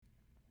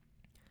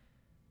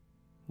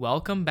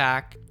Welcome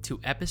back to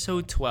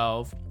episode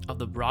 12 of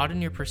the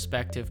Broaden Your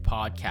Perspective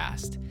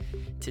podcast.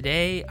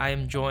 Today, I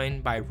am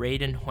joined by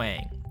Raiden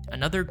Huang,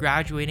 another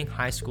graduating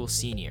high school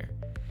senior.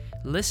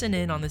 Listen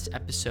in on this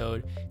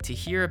episode to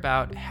hear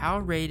about how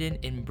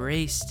Raiden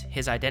embraced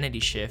his identity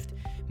shift,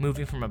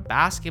 moving from a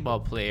basketball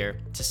player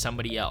to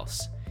somebody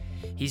else.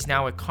 He's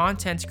now a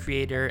content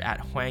creator at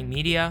Huang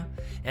Media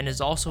and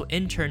is also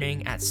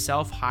interning at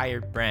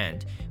Self-Hired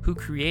Brand, who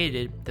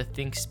created the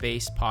Think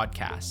Space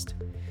podcast.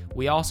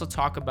 We also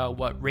talk about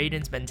what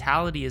Raiden's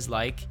mentality is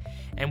like,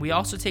 and we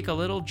also take a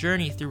little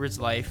journey through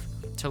his life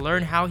to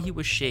learn how he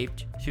was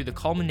shaped through the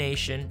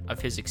culmination of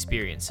his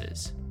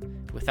experiences.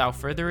 Without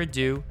further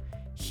ado,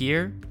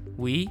 here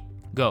we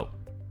go.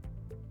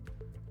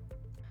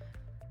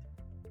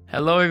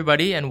 Hello,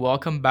 everybody, and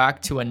welcome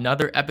back to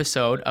another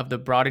episode of the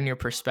Broaden Your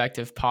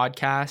Perspective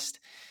podcast.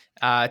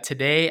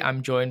 Today,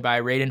 I'm joined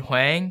by Raiden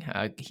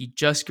Huang. He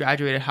just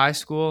graduated high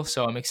school,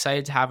 so I'm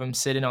excited to have him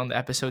sit in on the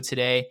episode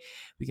today.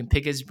 We can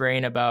pick his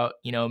brain about,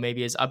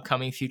 maybe his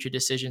upcoming future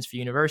decisions for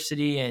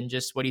university and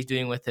just what he's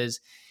doing with his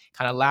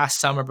kind of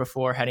last summer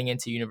before heading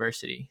into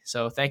university.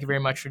 So thank you very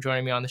much for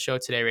joining me on the show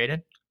today,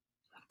 Raiden.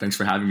 Thanks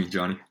for having me,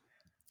 Johnny.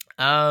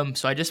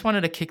 So I just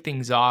wanted to kick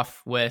things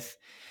off with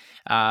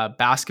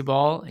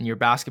basketball and your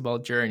basketball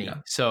journey. Yeah.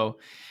 So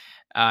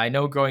I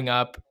know growing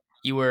up,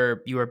 you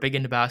were big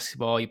into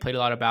basketball. You played a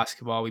lot of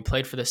basketball. We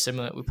played for the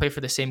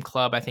same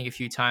club, I think, a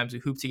few times. We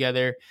hooped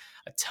together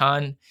a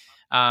ton.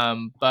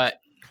 But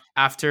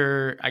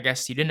after, I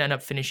guess, you didn't end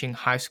up finishing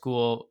high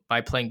school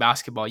by playing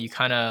basketball, you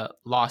kind of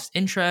lost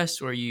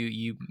interest, or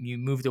you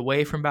moved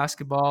away from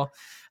basketball.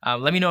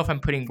 Let me know if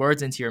I'm putting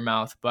words into your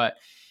mouth, but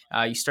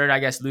you started, I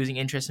guess, losing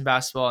interest in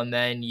basketball, and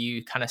then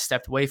you kind of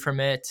stepped away from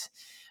it.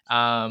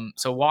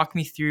 So walk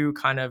me through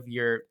kind of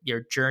your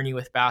journey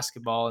with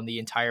basketball and the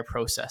entire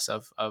process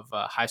of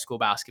high school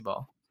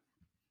basketball.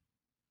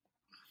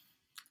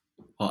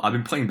 Well, I've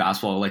been playing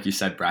basketball, like you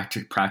said,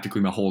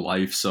 practically my whole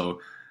life. So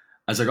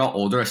as I got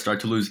older, I started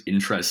to lose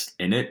interest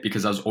in it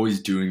because I was always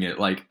doing it.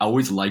 Like, I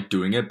always liked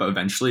doing it, but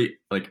eventually,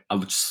 like, I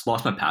just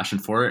lost my passion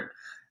for it.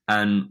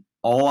 And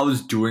all I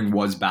was doing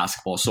was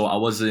basketball. So I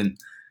wasn't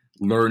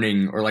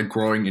learning or like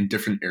growing in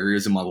different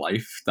areas in my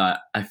life that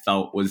I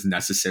felt was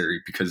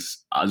necessary because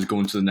I was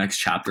going to the next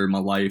chapter in my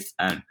life,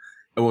 and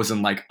it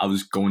wasn't like I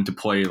was going to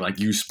play like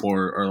youth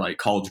sport or like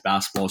college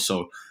basketball.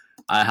 So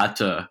I had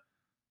to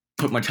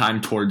put my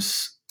time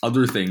towards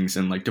other things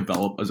and like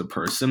develop as a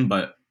person.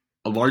 But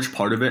a large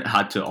part of it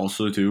had to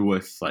also do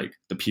with like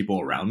the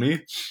people around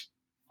me.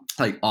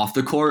 Like off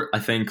the court, I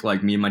think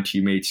like me and my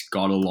teammates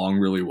got along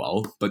really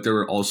well, but there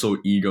were also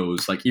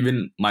egos, like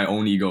even my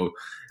own ego.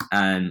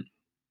 And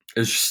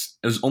it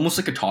was almost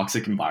like a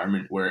toxic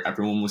environment where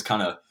everyone was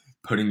kind of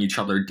putting each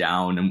other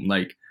down. And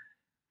like,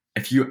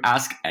 if you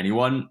ask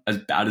anyone, as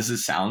bad as it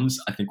sounds,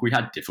 I think we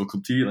had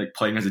difficulty like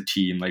playing as a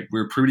team. Like,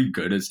 we were pretty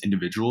good as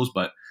individuals,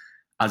 but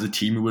as a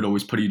team, we would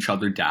always put each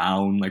other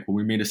down. Like, when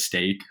we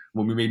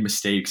made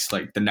mistakes,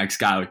 like the next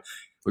guy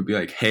would be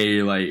like,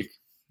 hey, like,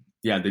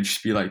 yeah, they'd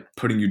just be like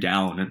putting you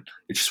down, and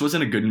it just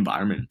wasn't a good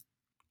environment.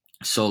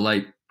 So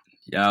like,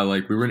 yeah,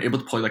 like we weren't able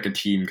to play like a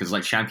team because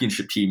like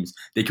championship teams,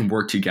 they can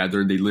work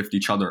together, they lift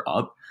each other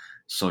up.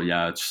 So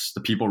yeah, it's just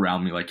the people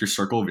around me. Like, your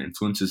circle of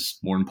influence is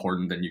more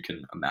important than you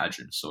can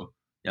imagine. So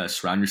yeah,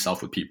 surround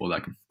yourself with people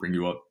that can bring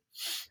you up.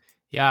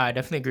 Yeah, I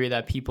definitely agree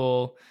that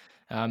people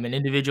and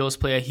individuals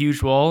play a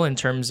huge role in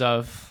terms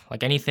of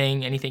like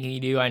anything you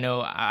do. I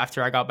know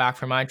after I got back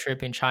from my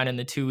trip in China in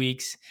the 2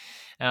 weeks,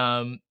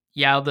 all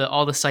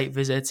the site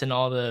visits and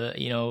all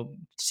the,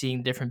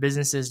 seeing different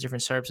businesses,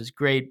 different startups is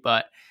great.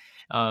 But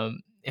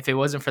if it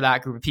wasn't for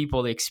that group of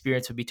people, the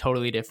experience would be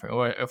totally different.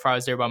 Or if I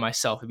was there by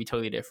myself, it'd be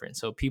totally different.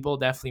 So people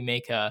definitely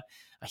make a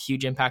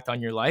huge impact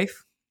on your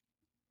life.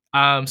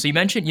 So you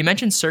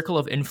mentioned circle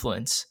of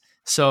influence.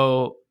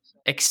 So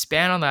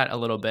expand on that a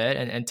little bit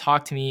and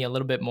talk to me a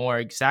little bit more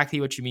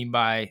exactly what you mean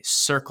by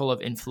circle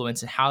of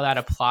influence and how that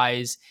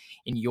applies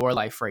in your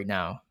life right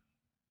now.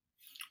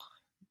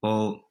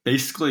 Well,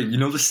 basically, you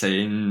know the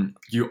saying,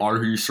 you are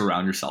who you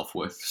surround yourself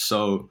with.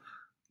 So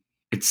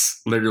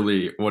it's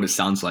literally what it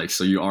sounds like.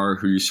 So you are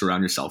who you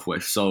surround yourself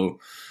with. So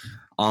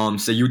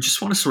you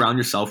just want to surround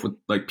yourself with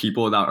like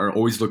people that are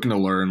always looking to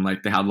learn.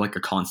 Like, they have like a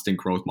constant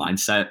growth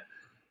mindset.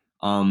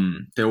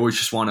 They always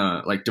just want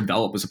to like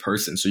develop as a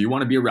person. So you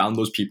want to be around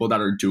those people that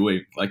are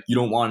doing, like, you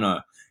don't want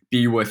to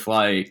be with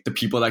like the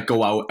people that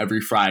go out every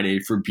Friday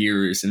for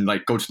beers and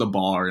like go to the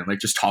bar and like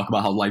just talk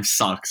about how life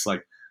sucks.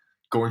 Like,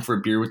 going for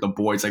a beer with the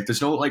boys, like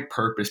there's no like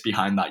purpose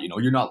behind that.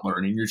 You're not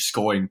learning. You're just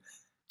going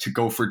to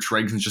go for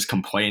drinks and just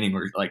complaining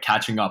or like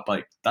catching up.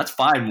 Like, that's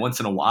fine once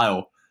in a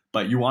while,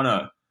 but you want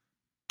to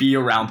be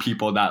around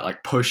people that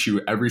like push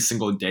you every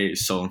single day.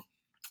 So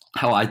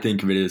how I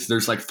think of it is,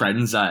 there's like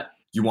friends that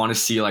you want to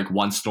see like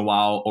once in a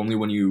while, only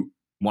when you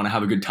want to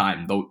have a good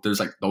time. Though there's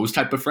like those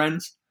type of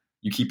friends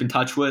you keep in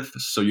touch with,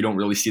 so you don't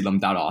really see them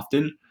that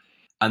often.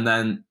 And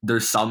then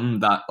there's some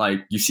that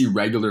like you see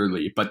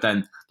regularly, but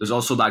then there's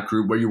also that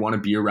group where you want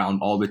to be around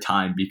all the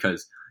time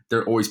because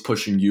they're always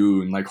pushing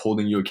you and like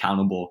holding you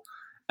accountable.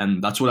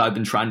 and that's what I've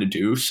been trying to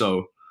do.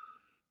 So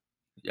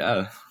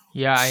yeah,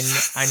 Yeah, I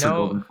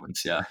circle of know.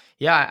 influence. Yeah,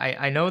 Yeah,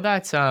 I know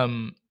that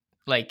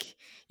like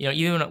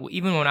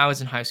even when I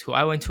was in high school,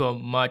 I went to a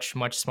much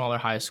smaller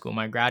high school.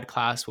 My grad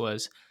class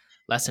was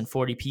less than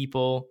 40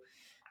 people.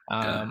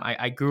 yeah,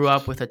 I grew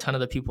up with a ton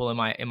of the people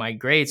in my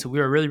grade, so we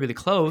were really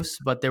close.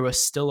 But there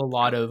was still a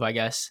lot of, I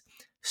guess,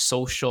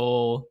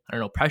 social, I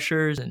don't know,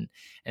 pressures and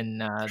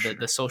the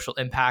sure, social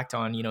impact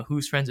on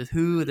who's friends with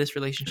who, this yeah,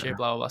 relationship,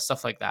 blah blah blah,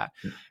 stuff like that,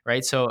 yeah,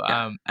 right? So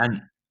yeah.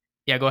 And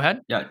yeah, go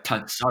ahead. yeah,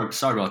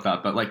 sorry about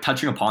that, but like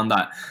touching upon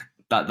that,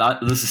 that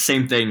this is the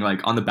same thing. Like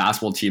on the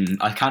basketball team,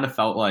 I kind of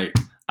felt like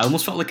I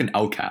almost felt like an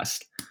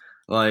outcast,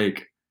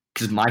 like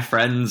because my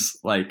friends,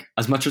 like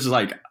as much as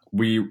like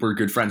we were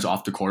good friends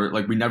off the court,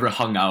 like we never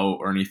hung out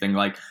or anything.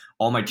 Like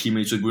all my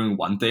teammates were doing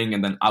one thing,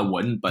 and then I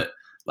wouldn't. But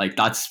like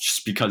that's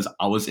just because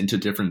I was into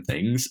different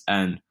things,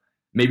 and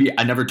maybe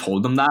I never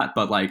told them that,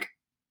 but like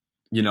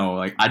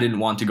like I didn't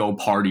want to go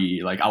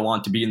party. Like I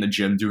want to be in the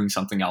gym doing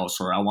something else,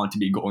 or I want to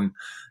be going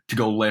to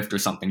go lift or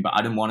something. But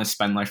I didn't want to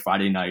spend my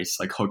Friday nights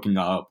like hooking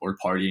up or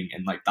partying.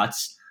 And like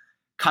that's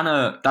kind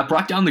of that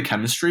brought down the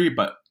chemistry.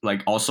 But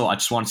like also I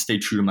just want to stay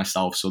true to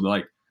myself. So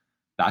like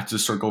back to the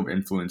circle of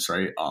influence,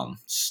 right?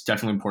 It's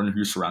definitely important who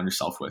you surround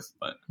yourself with.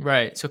 But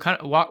Right. So kind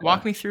of walk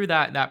yeah, me through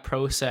that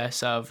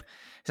process of,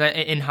 'cause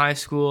in high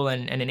school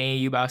and in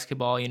AAU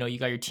basketball, you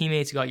got your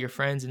teammates, you got your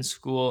friends in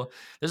school.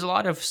 There's a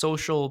lot of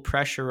social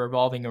pressure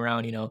revolving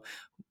around,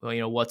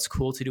 well, what's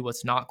cool to do,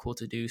 what's not cool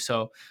to do.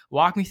 So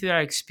walk me through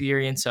that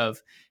experience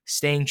of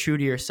staying true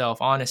to yourself,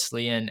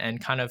 honestly,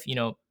 and kind of,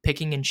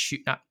 picking and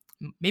shoot not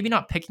maybe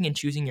not picking and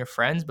choosing your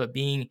friends, but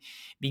being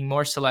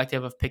more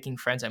selective of picking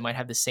friends that might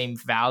have the same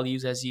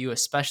values as you,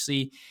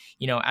 especially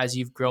as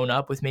you've grown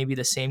up with maybe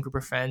the same group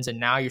of friends and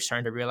now you're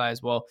starting to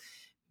realize, well,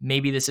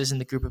 maybe this isn't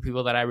the group of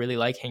people that I really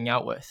like hanging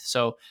out with.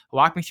 So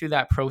walk me through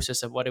that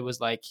process of what it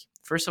was like.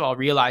 First of all,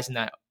 realizing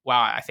that,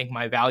 wow, I think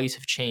my values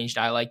have changed.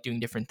 I like doing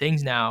different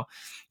things now.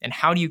 And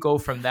how do you go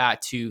from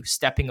that to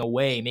stepping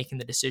away, making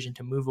the decision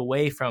to move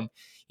away from,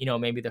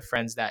 maybe the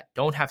friends that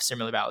don't have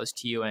similar values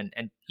to you and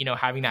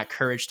having that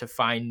courage to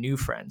find new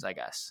friends, I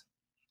guess.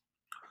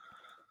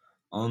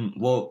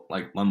 well,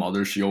 like my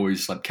mother, she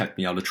always like kept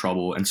me out of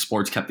trouble, and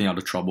sports kept me out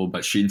of trouble.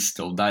 But she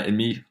instilled that in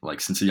me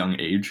like since a young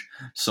age.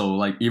 So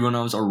like even when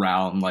I was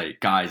around like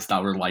guys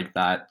that were like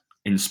that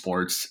in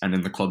sports and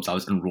in the clubs I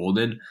was enrolled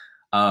in,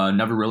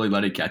 never really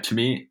let it get to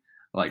me.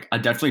 Like I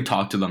definitely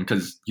talked to them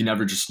because you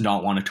never just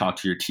not want to talk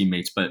to your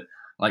teammates, but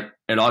like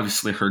it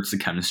obviously hurts the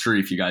chemistry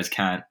if you guys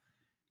can't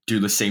do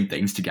the same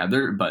things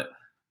together. But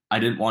I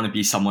didn't want to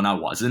be someone I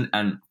wasn't,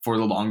 and for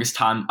the longest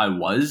time I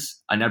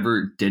was. I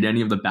never did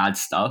any of the bad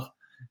stuff,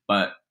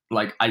 but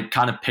like I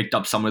kind of picked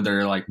up some of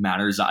their like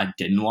manners that I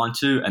didn't want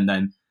to, and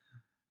then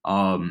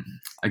um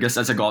I guess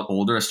as I got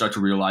older I started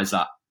to realize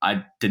that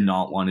I did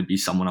not want to be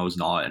someone I was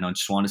not, and I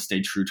just want to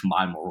stay true to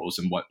my morals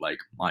and what like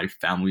my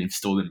family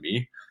instilled in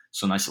me.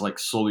 So then I like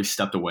slowly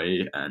stepped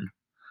away, and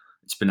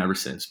it's been ever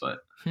since. But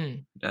Hmm.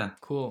 yeah.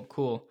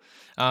 Cool.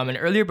 And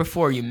earlier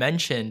before you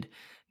mentioned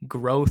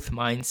growth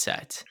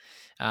mindset.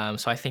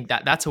 So I think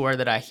that that's a word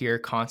that I hear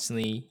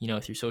constantly,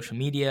 through social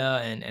media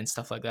and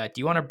stuff like that.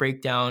 Do you want to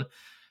break down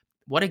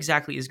what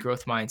exactly is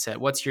growth mindset?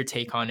 What's your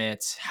take on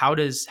it? How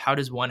does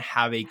one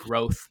have a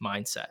growth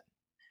mindset?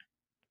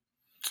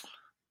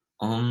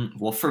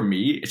 Well, for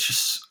me, it's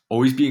just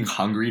always being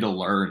hungry to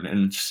learn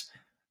and just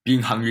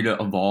being hungry to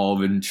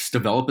evolve and just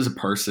develop as a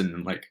person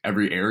in like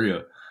every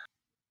area.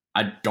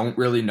 I don't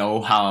really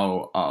know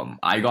how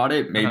I got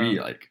it. Uh-huh. Maybe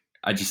like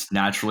I just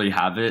naturally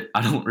have it.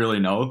 I don't really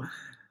know.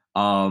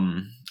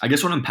 I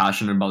guess when I'm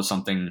passionate about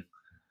something,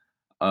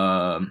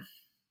 um,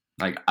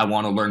 like I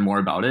want to learn more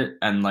about it,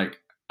 and like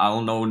I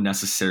don't know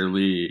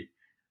necessarily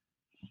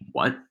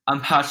what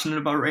I'm passionate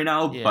about right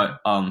now, Yeah.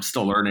 but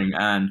still learning.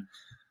 And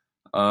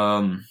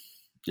um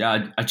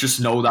yeah, I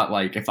just know that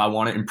like if I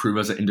want to improve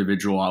as an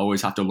individual I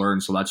always have to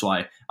learn, so that's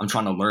why I'm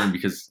trying to learn,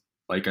 because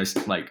like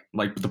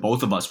the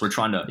both of us, we're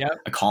trying to Yep.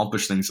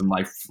 accomplish things in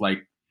life,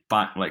 like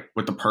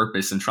with the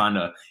purpose and trying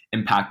to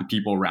impact the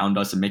people around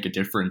us and make a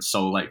difference.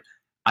 So like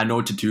I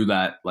know to do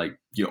that, like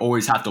you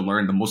always have to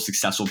learn. The most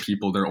successful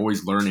people, they're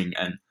always learning,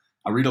 and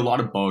I read a lot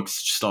of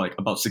books just like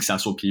about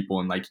successful people,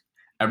 and like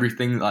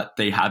everything that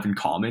they have in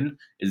common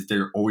is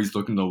they're always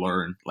looking to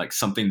learn like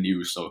something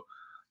new. So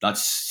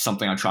that's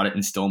something I try to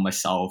instill in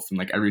myself. And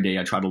like every day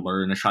I try to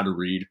learn, I try to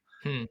read.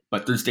 Hmm.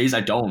 But there's days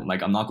I don't.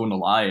 Like I'm not going to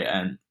lie,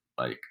 and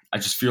like I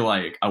just feel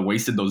like I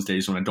wasted those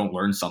days when I don't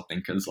learn something.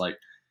 Because like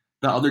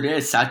the other day I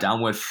sat down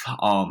with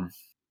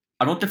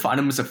I don't define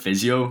him as a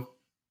physio,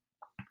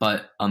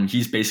 but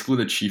he's basically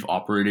the chief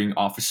operating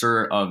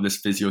officer of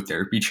this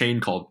physiotherapy chain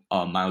called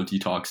Myo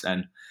Detox,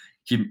 and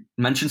he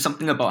mentioned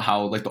something about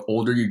how like the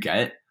older you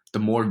get, the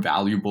more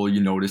valuable you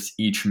notice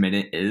each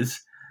minute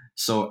is.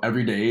 So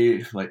every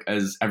day, like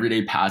as every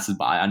day passes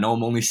by, I know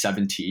I'm only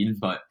 17,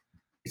 but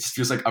it just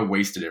feels like I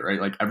wasted it, right?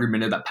 Like every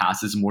minute that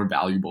passes is more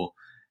valuable,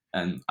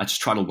 and I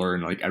just try to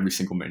learn like every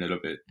single minute of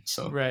it.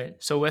 So Right.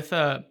 So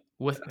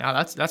With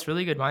now, that's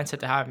really good mindset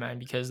to have, man,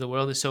 because the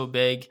world is so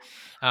big.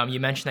 You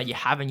mentioned that you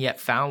haven't yet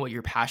found what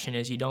your passion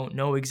is. You don't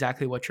know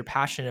exactly what you're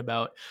passionate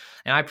about,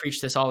 and I preach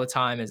this all the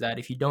time: is that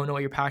if you don't know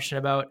what you're passionate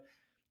about,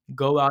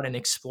 go out and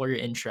explore your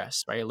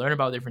interests, right? Learn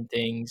about different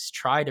things,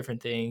 try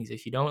different things.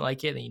 If you don't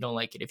like it, then you don't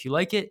like it. If you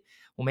like it,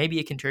 well, maybe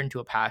it can turn into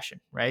a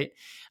passion, right?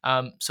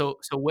 So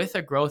with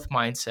a growth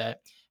mindset,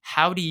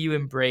 how do you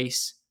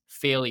embrace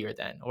failure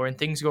then? Or when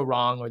things go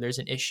wrong, or there's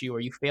an issue, or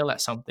you fail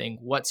at something,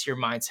 what's your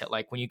mindset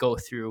like when you go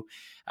through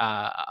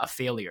a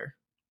failure?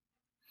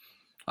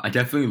 I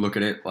definitely look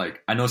at it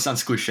like, I know it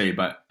sounds cliche,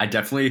 but I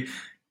definitely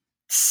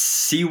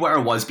see where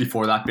I was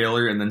before that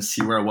failure and then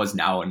see where I was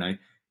now. And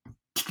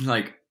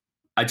like,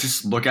 I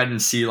just look at it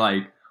and see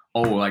like,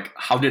 oh, like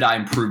how did I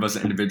improve as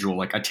an individual?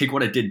 Like I take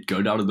what I did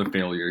good out of the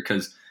failure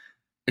because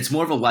it's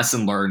more of a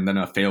lesson learned than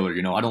a failure.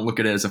 You know, I don't look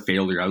at it as a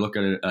failure. I look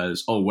at it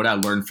as, oh, what I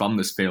learned from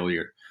this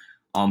failure.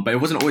 But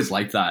it wasn't always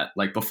like that.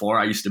 Like before,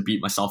 I used to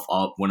beat myself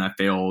up when I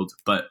failed,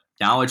 but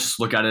now I just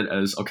look at it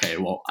as, okay,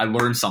 well, I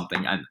learned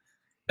something, and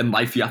in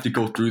life you have to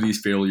go through these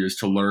failures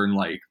to learn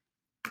like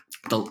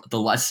the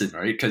lesson,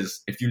 right?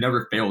 Because if you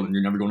never fail, then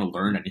you're never going to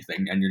learn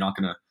anything, and you're not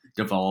going to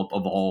develop,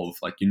 evolve.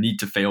 Like you need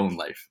to fail in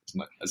life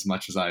as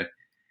much as I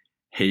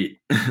hate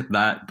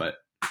that, but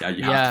yeah,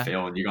 you have Yeah. to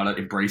fail and you got to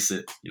embrace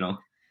it, you know?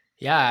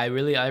 Yeah, I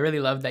really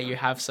love that you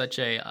have such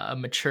a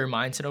mature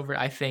mindset over it.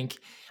 I think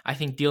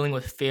dealing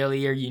with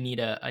failure, you need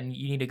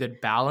you need a good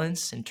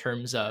balance in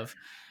terms of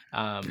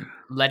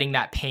letting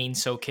that pain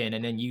soak in,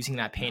 and then using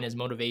that pain as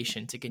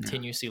motivation to Yeah.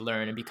 continuously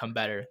learn and become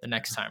better the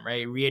next time,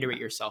 right? Reiterate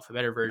yourself, a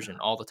better version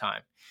all the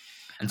time.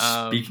 And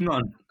Um,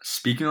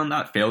 speaking on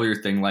that failure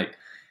thing, like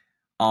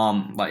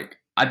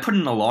I put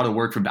in a lot of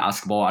work for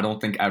basketball. I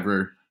don't think I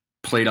ever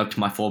played up to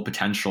my full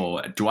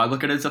potential. Do I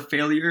look at it as a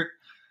failure?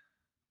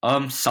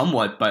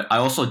 Somewhat, but I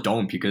also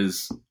don't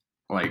because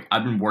like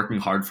I've been working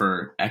hard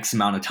for X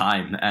amount of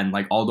time, and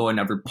like although I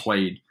never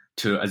played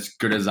to as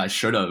good as I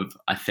should have,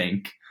 I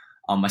think,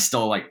 I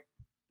still like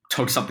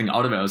took something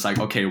out of it. I was like,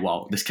 okay,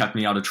 well, this kept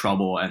me out of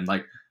trouble, and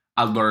like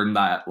I learned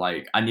that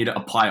like I need to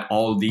apply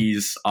all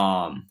these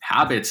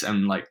habits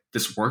and like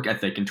this work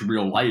ethic into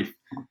real life,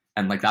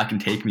 and like that can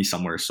take me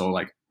somewhere. So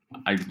like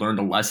I learned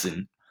a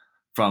lesson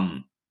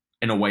from,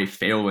 in a way,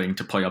 failing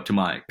to play up to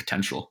my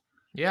potential.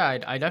 yeah,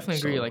 I definitely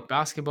agree. So Like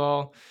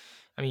basketball,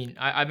 I mean,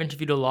 I've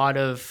interviewed a lot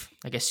of,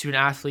 I guess,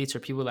 student athletes or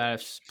people that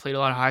have played a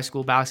lot of high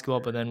school basketball,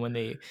 but then when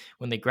they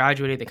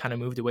graduated, they kind of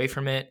moved away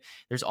from it.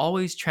 There's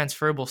always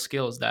transferable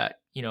skills that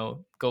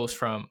goes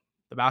from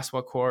the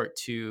basketball court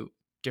to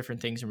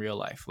different things in real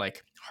life,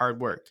 like hard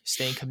work,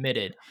 staying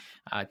committed,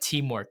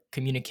 teamwork,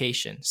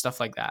 communication, stuff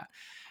like that.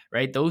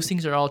 Right? Those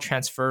things are all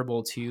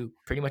transferable to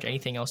pretty much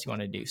anything else you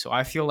want to do. So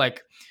I feel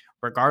like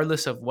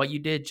regardless of what you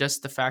did,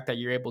 just the fact that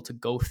you're able to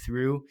go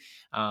through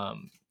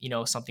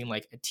something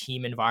like a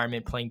team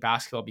environment playing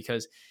basketball,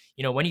 because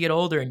when you get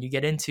older and you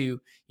get into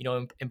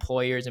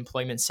employers,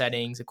 employment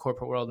settings, the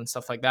corporate world and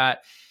stuff like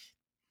that,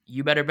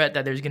 you better bet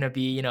that there's going to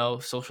be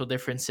social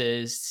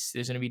differences.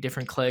 There's going to be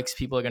different cliques.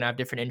 People are going to have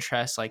different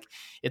interests. Like,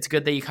 it's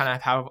good that you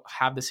kind of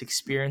have this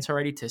experience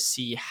already to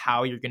see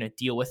how you're going to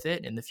deal with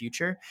it in the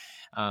future.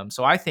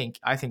 So I think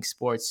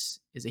sports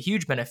is a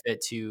huge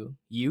benefit to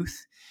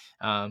youth.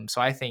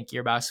 So I think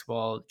your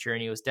basketball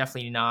journey was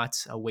definitely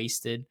not a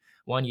wasted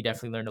one. You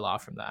definitely learned a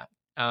lot from that.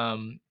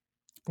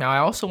 Now I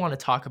also want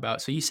to talk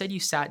about, so you said you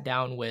sat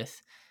down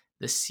with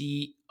the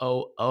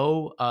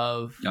COO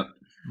of yep,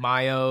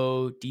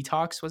 Myo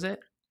Detox, was it?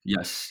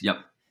 yes, yep.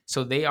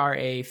 So they're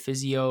a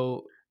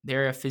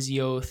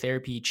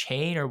physiotherapy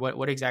chain, or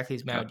what exactly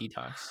is Myo Yep.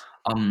 Detox?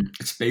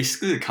 It's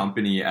basically a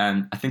company,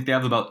 and I think they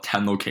have about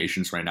 10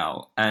 locations right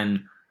now.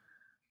 And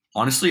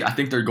honestly, I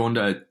think they're going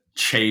to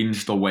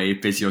change the way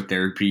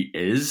physiotherapy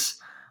is.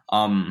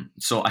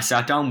 So I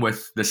sat down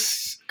with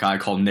this guy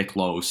called Nick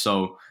Lowe.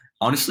 So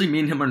honestly, me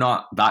and him are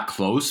not that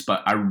close,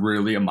 but I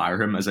really admire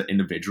him as an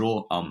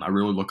individual. I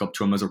really look up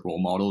to him as a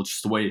role model,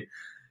 just the way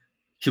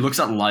he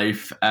looks at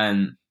life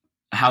and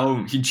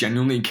how he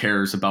genuinely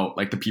cares about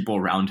like the people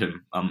around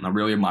him. I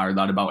really admire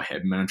that about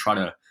him, and I try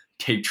to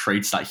take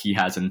traits that he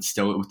has and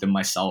instill it within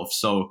myself.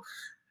 So,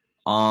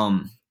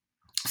 um,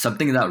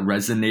 something that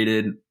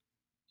resonated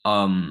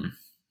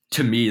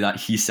to me that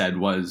he said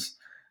was,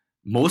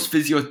 most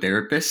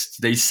physiotherapists,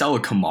 they sell a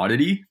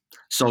commodity.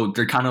 So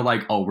they're kind of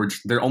like, oh,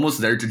 they're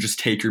almost there to just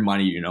take your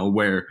money,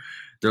 where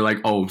they're like,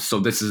 oh, so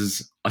this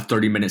is a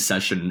 30-minute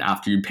session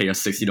after you pay us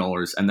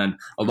 $60. And then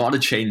a lot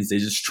of chains, they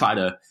just try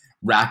to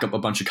rack up a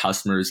bunch of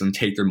customers and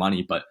take their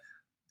money, but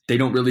they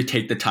don't really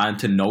take the time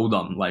to know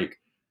them. Like,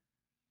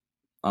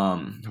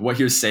 what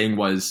he was saying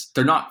was,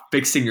 they're not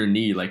fixing your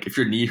knee. Like, if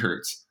your knee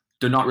hurts,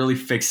 they're not really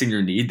fixing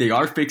your knee. They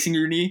are fixing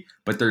your knee,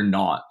 but they're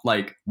not.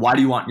 Like, why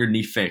do you want your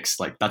knee fixed?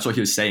 Like, that's what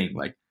he was saying.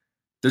 Like,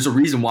 there's a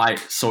reason why.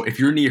 So if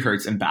your knee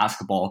hurts in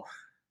basketball,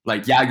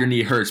 like, yeah, your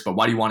knee hurts, but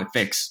why do you want it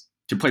fixed?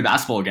 To play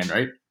basketball again,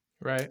 right?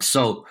 Right.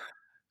 So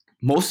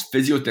most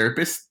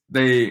physiotherapists,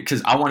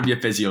 because I want to be a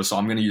physio, so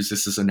I'm going to use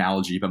this as an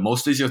analogy, but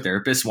most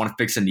physiotherapists want to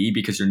fix a knee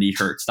because your knee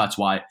hurts. That's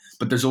why.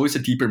 But there's always a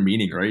deeper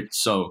meaning, right?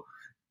 So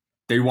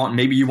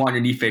maybe you want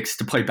your knee fixed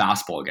to play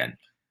basketball again,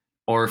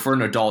 or for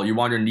an adult, you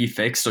want your knee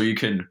fixed so you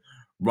can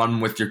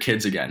run with your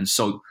kids again.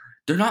 So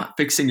they're not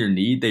fixing your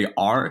knee, they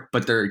are,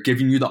 but they're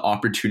giving you the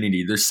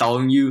opportunity. They're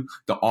selling you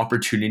the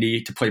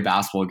opportunity to play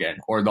basketball again,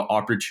 or the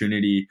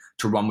opportunity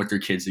to run with your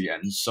kids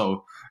again.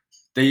 So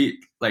they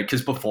like,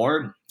 because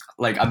before,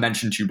 like I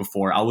mentioned to you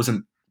before, I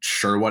wasn't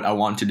sure what I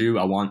want to do.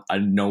 I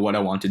know what I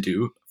want to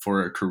do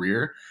for a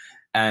career,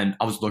 and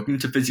I was looking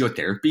to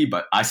physiotherapy,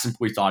 but I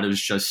simply thought it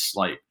was just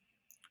like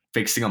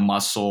fixing a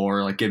muscle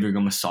or like giving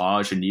a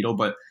massage, a needle,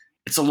 but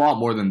it's a lot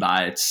more than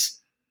that.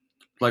 It's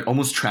like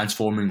almost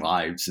transforming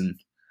lives and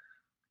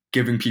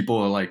giving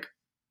people like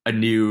a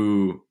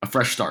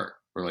fresh start,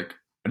 or like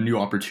a new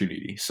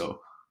opportunity.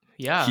 So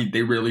Yeah.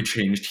 he really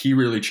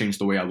changed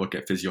the way I look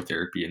at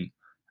physiotherapy, and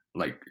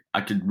like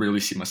I could really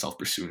see myself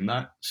pursuing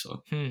that.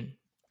 So Hmm.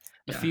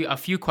 yeah. A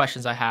few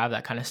questions I have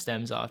that kind of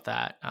stems off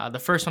that. The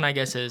first one, I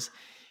guess, is,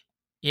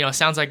 it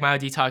sounds like Myo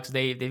Detox,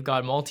 they've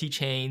got multi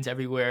chains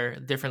everywhere,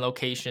 different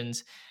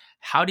locations.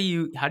 How did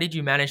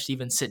you manage to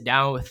even sit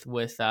down with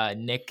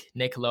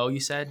Nick Lowe? You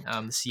said,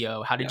 the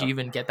CEO. How did you Yeah.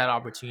 even get that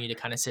opportunity to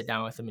kind of sit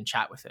down with him and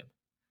chat with him?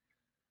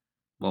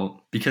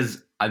 Well,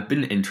 because I've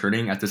been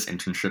interning at this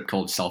internship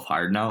called Self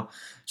Hired now.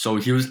 So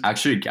he was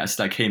actually a guest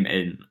that came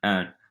in,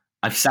 and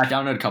I've sat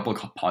down at a couple of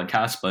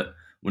podcasts, but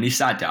when he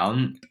sat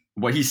down,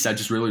 what he said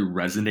just really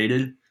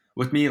resonated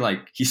with me.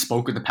 Like he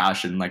spoke with a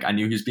passion. Like I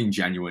knew he was being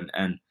genuine.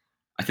 And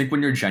I think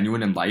when you're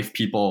genuine in life,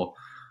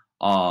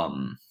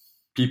 um,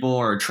 people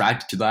are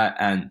attracted to that.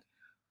 And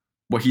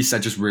what he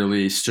said just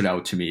really stood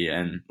out to me.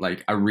 And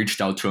like I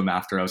reached out to him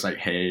after. I was like,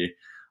 hey,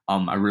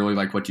 I really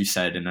like what you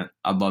said, and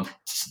I'd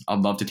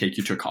love to take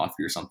you to a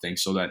coffee or something.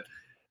 So that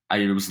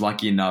I was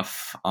lucky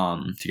enough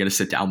to get to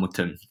sit down with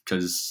him,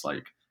 because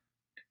like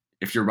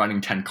if you're running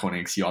 10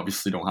 clinics, you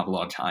obviously don't have a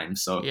lot of time.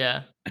 So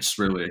Yeah. I just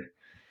really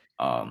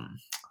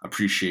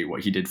appreciate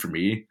what he did for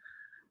me,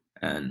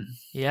 and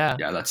Yeah.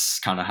 yeah, that's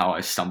kind of how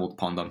I stumbled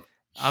upon them.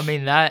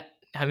 When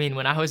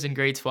I was in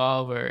grade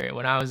 12, or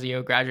when I was,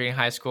 graduating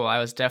high school, I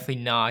was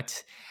definitely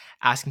not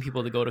asking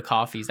people to go to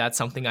coffees. That's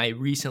something I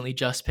recently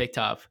just picked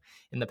up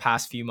in the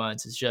past few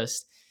months. It's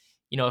just,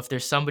 if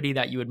there's somebody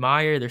that you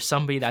admire, there's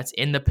somebody that's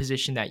in the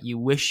position that you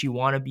wish you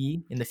want to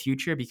be in the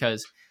future.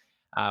 Because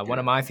one Yeah,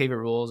 of my favorite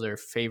rules or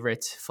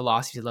favorite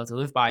philosophies I love to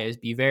live by is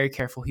be very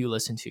careful who you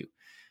listen to,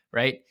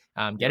 right?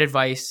 Get yeah,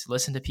 advice,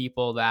 listen to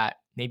people that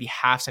maybe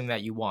have something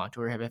that you want,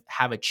 or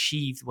have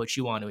achieved what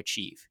you want to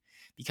achieve.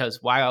 Because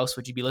why else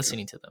would you be sure.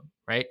 listening to them,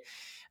 right?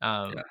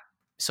 Yeah,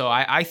 So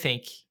I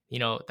think,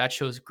 that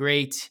shows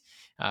great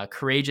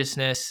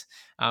courageousness,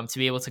 to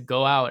be able to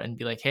go out and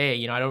be like,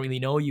 hey, I don't really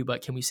know you,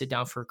 but can we sit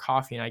down for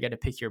coffee and I get to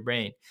pick your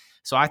brain?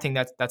 So I think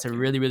that's a yeah,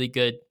 really, really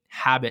good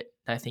habit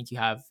that I think you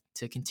have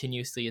to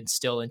continuously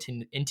instill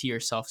into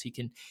yourself, so you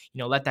can,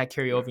 let that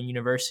carry yeah. over in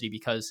university.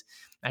 Because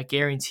I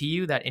guarantee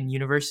you that in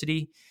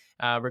university,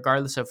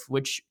 regardless of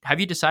which, have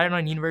you decided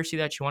on university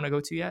that you want to go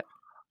to yet?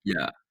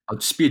 Yeah, I'll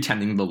just be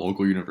attending the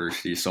local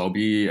university. So I'll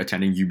be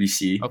attending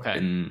UBC Okay.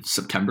 in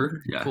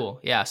September. Yeah. Cool.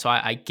 Yeah. So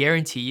I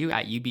guarantee you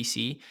at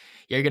UBC,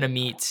 you're gonna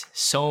meet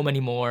so many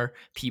more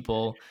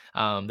people,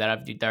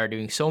 that are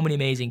doing so many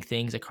amazing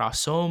things across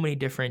so many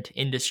different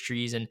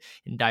industries and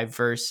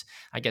diverse,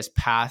 I guess,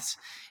 paths.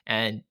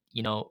 And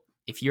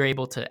if you're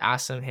able to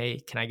ask them, hey,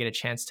 can I get a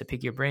chance to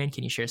pick your brain?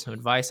 Can you share some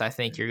advice? I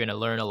think you're gonna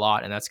learn a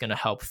lot, and that's gonna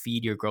help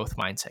feed your growth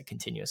mindset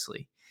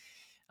continuously.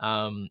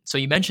 So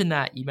you mentioned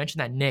that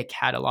Nick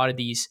had a lot of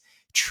these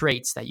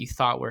traits that you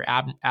thought were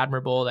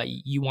admirable, that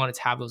you wanted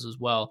to have those as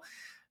well.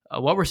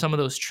 What were some of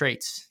those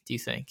traits, do you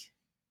think?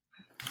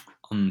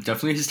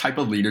 Definitely his type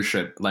of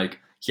leadership. Like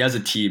he has a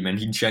team, and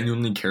he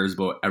genuinely cares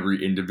about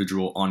every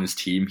individual on his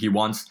team. He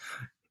wants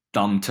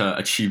them to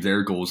achieve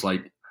their goals.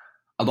 Like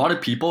a lot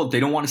of people,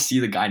 they don't want to see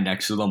the guy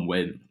next to them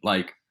win.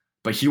 Like,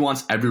 but he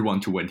wants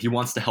everyone to win. He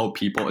wants to help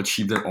people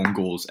achieve their own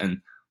goals,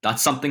 and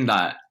that's something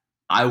that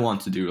I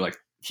want to do. Like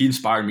he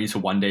inspired me to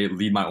one day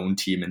lead my own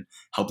team and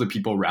help the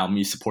people around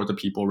me, support the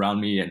people around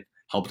me, and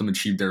help them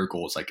achieve their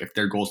goals. Like if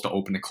their goal is to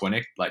open a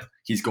clinic, like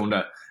he's going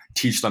to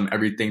teach them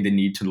everything they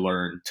need to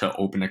learn to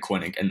open a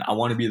clinic. And I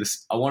want to be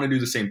this. I want to do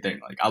the same thing.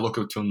 Like I look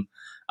up to him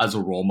as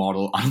a role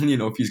model. I don't even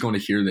know if he's going to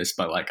hear this,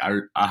 but like I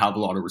have a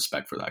lot of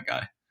respect for that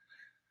guy.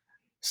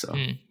 So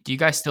Do you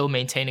guys still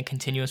maintain a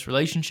continuous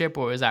relationship,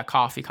 or is that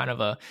coffee kind of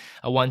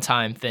a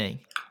one-time thing?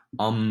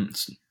 um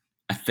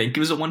I think it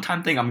was a one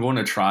time thing. I'm going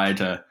to try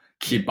to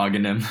keep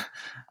bugging him.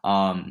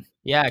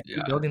 Yeah, keep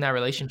Yeah, building that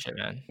relationship,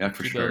 man. yeah,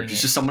 for Keep sure. building He's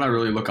it. just someone I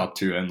really look up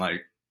to, and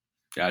like,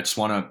 yeah, I just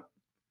want to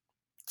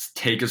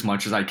take as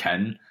much as I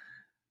can,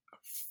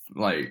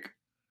 like,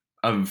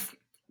 of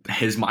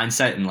his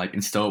mindset and like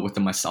instill it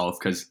within myself,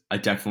 because I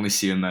definitely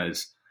see him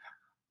as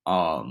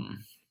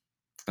um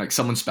like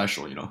someone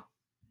special, you know.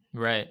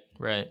 Right,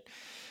 right.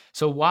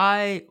 So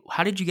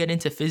how did you get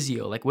into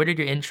physio? Like, where did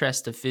your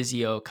interest of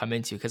physio come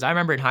into? Because I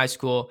remember in high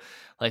school,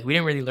 like, we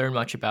didn't really learn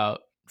much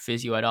about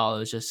physio at all. It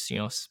was just,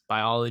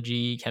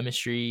 biology,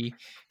 chemistry,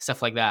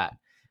 stuff like that.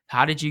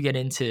 How did you get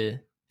into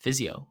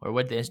physio, or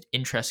where did the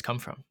interest come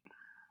from?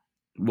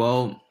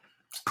 Well,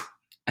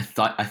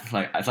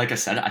 like I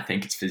said, I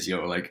think it's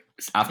physio. Like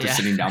after Yeah.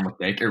 sitting down with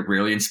Nick, it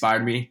really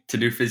inspired me to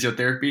do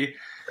physiotherapy.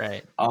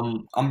 Right.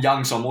 I'm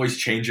young, so I'm always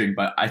changing,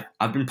 but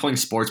I've been playing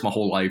sports my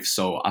whole life,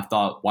 so I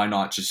thought, why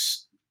not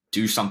just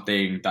do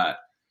something that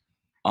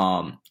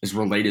is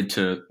related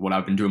to what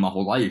I've been doing my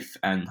whole life,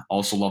 and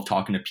also love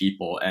talking to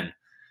people and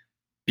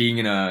being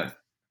in a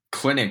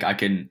clinic. I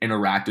can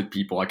interact with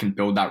people. I can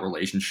build that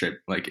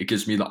relationship. Like it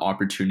gives me the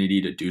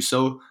opportunity to do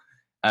so,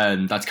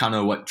 and that's kind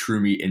of what drew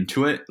me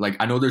into it. Like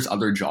I know there's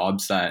other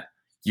jobs that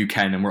you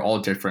can, and we're all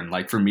different.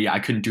 Like for me, I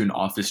couldn't do an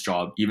office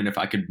job even if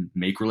I could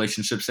make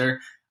relationships there.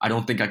 I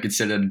don't think I could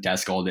sit at a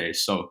desk all day.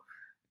 So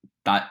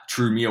that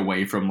drew me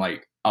away from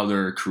like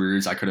other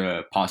careers I could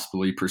have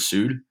possibly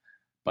pursued.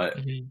 But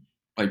Hmm.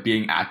 like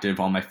being active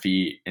on my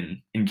feet and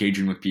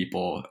engaging with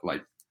people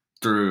like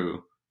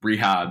through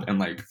rehab and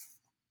like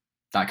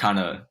that kind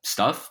of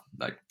stuff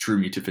like drew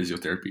me to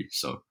physiotherapy.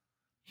 So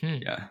Hmm.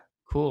 yeah.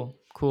 Cool.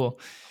 Cool.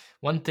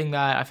 One thing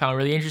that I found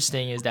really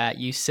interesting is that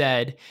you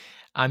said,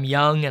 "I'm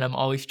young and I'm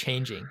always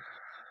changing."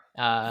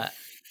 Uh,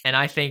 and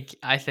I think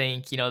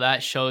that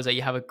shows that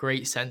you have a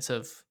great sense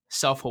of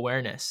self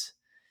awareness.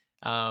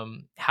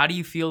 How do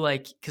you feel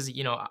like? Because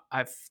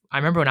I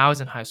remember when I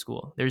was in high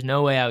school, there's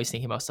no way I was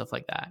thinking about stuff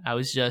like that. I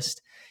was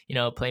just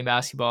playing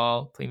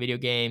basketball, playing video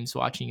games,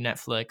 watching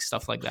Netflix,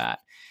 stuff like that.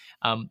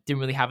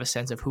 Didn't really have a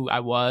sense of who I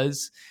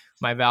was,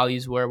 my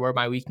values were, where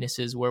my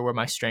weaknesses were, where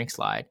my strengths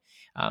lied.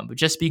 But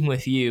just speaking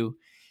with you,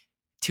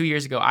 2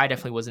 years ago, I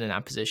definitely wasn't in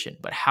that position.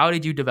 But how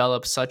did you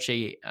develop such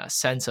a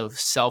sense of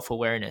self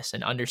awareness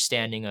and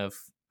understanding of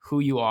who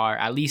you are,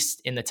 at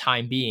least in the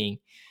time being,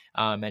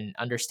 and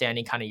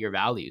understanding kind of your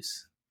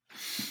values?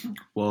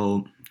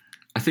 Well,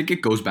 I think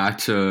it goes back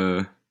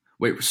to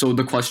wait, so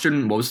the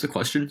question, what was the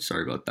question?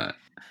 Sorry about that.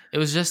 It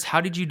was just,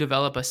 how did you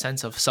develop a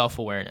sense of self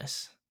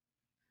awareness?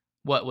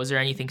 What was there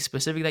anything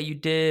specific that you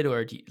did,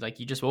 or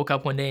like you just woke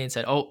up one day and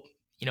said, "Oh,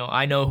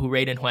 I know who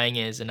Raiden Huang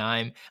is, and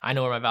I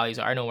know where my values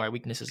are, I know where my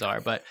weaknesses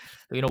are." But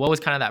what was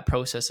kind of that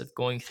process of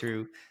going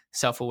through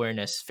self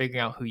awareness,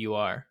 figuring out who you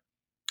are?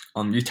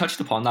 You touched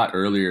upon that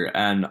earlier,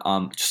 and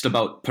just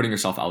about putting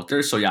yourself out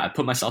there. So yeah, I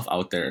put myself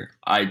out there.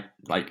 I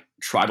like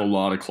tried a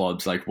lot of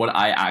clubs. Like what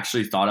I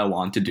actually thought I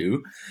wanted to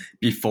do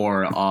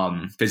before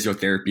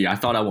physiotherapy, I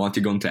thought I wanted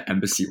to go into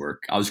embassy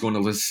work. I was going to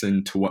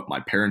listen to what my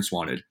parents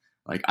wanted.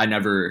 Like I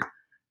never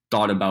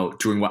thought about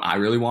doing what I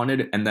really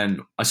wanted. And then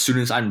as soon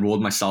as I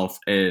enrolled myself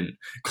in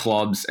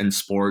clubs and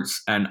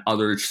sports and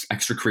other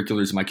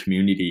extracurriculars in my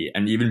community,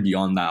 and even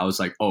beyond that, I was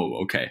like, oh,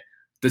 okay,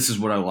 this is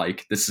what I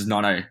like. This is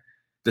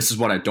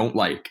what I don't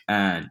like.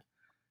 And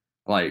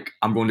like,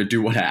 I'm going to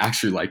do what I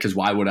actually like. Cause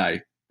why would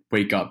I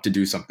wake up to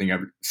do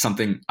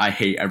something I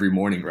hate every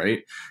morning?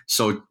 Right.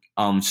 So,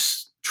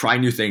 try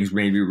new things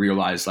made me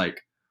realize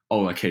like,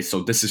 oh, okay,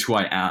 so this is who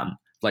I am.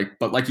 Like,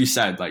 but like you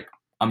said, like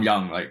I'm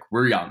young, like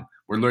we're young,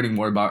 we're learning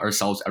more about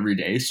ourselves every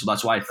day. So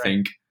that's why I Right.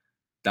 think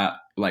that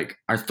like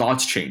our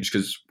thoughts change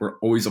because we're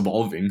always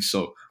evolving.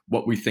 So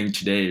what we think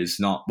today is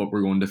not what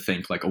we're going to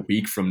think like a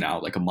week from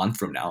now, like a month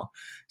from now.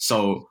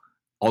 So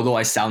although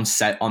I sound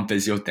set on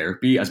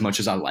physiotherapy as much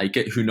as I like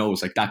it, who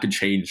knows? Like that could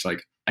change.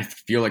 Like I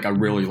feel like I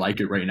really Mhm. like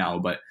it right now,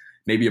 but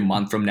maybe a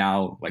month from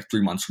now, like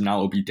 3 months from now,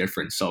 it'll be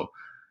different. So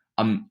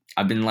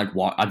I've been like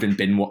I've been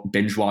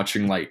binge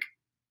watching like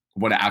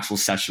what an actual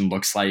session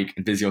looks like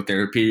in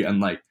physiotherapy, and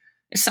like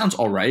it sounds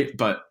all right,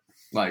 but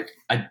like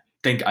I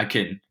think I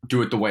can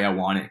do it the way I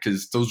want it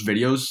because those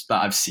videos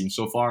that I've seen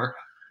so far,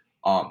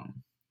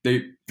 um,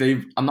 they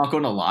I'm not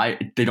going to lie,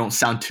 they don't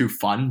sound too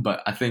fun,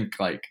 but I think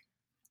like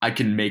I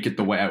can make it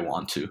the way I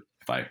want to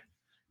if I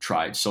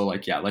tried. So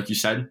like yeah, like you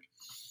said,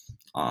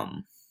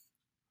 um,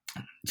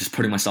 just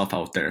putting myself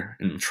out there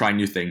and trying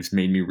new things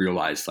made me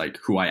realize like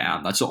who I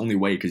am. That's the only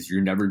way because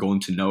you're never going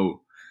to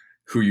know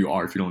who you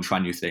are if you don't try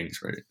new things,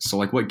 right? So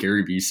like what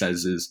Gary Vee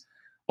says is,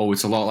 oh,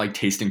 it's a lot like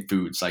tasting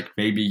foods. Like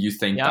maybe you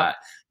think Yep. that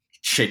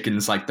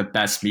chicken's like the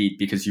best meat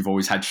because you've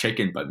always had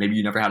chicken, but maybe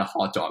you never had a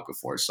hot dog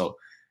before. So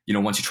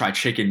once you try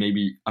chicken,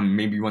 maybe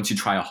once you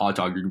try a hot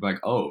dog, you're gonna be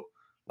like, oh,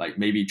 like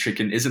maybe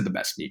chicken isn't the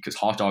best meat because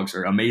hot dogs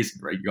are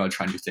amazing, right? You gotta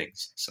try new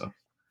things. So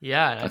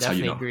Yeah, I that's how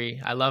you definitely know.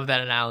 agree. I love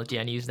that analogy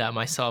and use that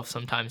myself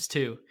sometimes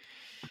too.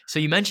 So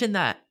you mentioned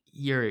that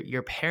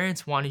your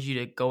parents wanted you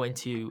to go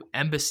into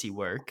embassy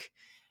work,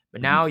 but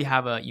Mhm. now you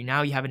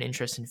have an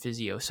interest in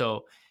physio.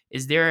 So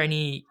is there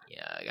any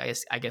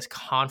I guess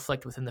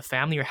conflict within the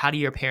family, or how do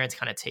your parents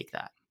kind of take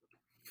that?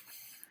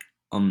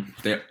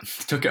 They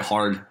took it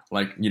hard.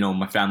 Like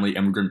my family,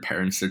 immigrant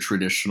parents, they're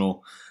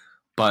traditional,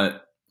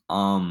 but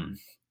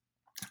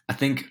I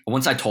think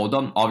once I told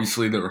them,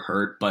 obviously they were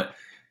hurt, but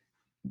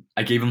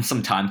I gave them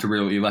some time to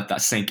really let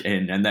that sink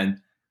in, and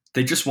then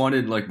they just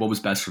wanted like what was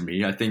best for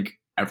me. I think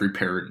every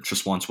parent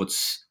just wants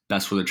what's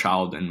best for their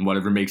child and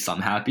whatever makes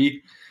them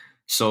happy.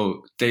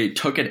 So they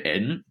took it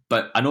in,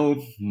 but I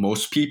know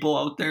most people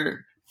out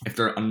there, if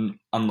they're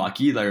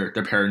unlucky, their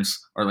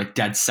parents are like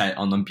dead set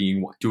on them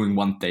doing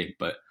one thing.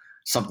 But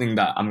something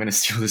that I'm gonna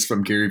steal this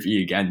from Gary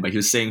Vee again, but he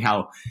was saying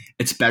how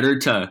it's better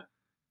to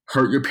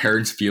hurt your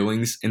parents'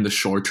 feelings in the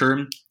short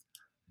term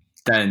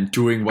than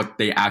doing what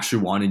they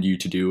actually wanted you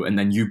to do and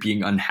then you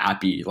being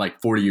unhappy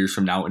like 40 years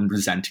from now and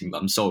resenting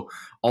them. So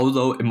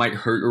although it might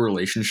hurt your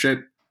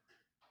relationship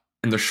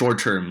in the short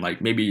term,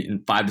 like maybe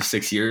in 5 to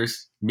 6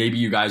 years, maybe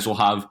you guys will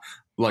have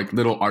like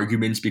little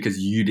arguments because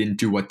you didn't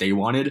do what they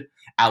wanted.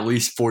 At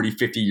least 40,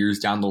 50 years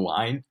down the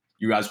line,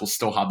 you guys will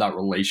still have that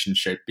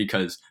relationship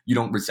because you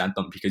don't resent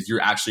them, because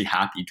you're actually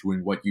happy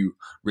doing what you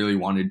really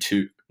wanted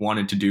to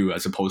do,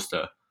 as opposed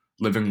to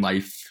living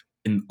life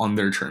in on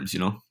their terms, you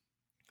know?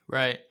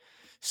 Right.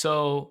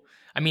 So,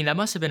 I mean, that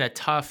must have been a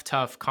tough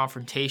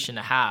confrontation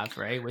to have,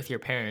 right, with your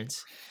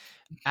parents.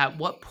 At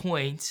what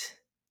point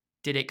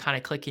did it kind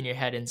of click in your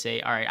head and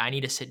say, all right, I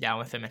need to sit down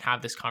with them and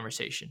have this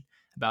conversation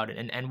about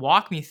it, and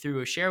walk me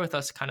through, share with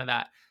us kind of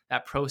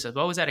that process.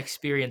 What was that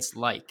experience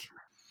like?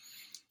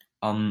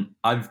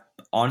 I've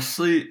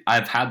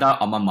had that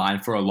on my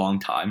mind for a long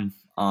time.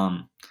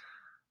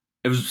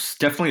 It was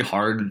definitely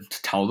hard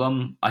to tell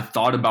them. I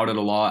thought about it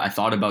a lot. I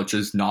thought about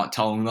just not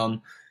telling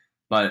them,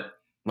 but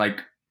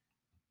like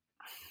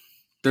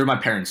they're my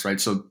parents,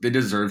 right? So they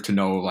deserve to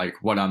know like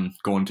what I'm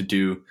going to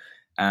do,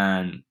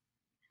 and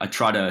I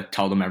try to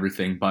tell them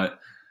everything. But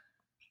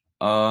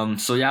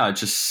so yeah, I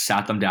just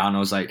sat them down. I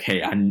was like,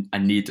 hey, I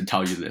need to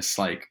tell you this.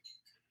 Like,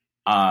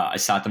 I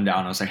sat them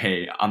down. I was like,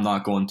 hey, I'm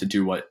not going to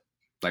do what,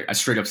 like, I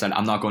straight up said,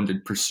 I'm not going to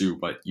pursue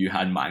what you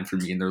had in mind for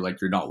me. And they're like,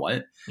 you're not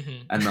what?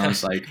 Mm-hmm. And then I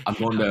was like, I'm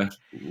going to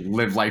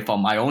live life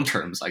on my own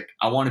terms. Like,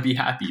 I want to be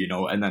happy, you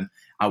know? And then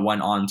I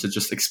went on to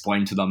just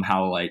explain to them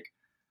how, like,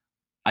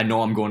 I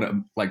know I'm going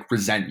to like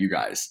resent you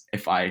guys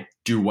if I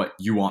do what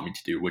you want me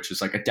to do, which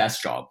is like a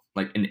desk job,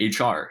 like in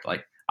HR.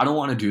 Like, I don't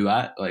want to do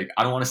that. Like,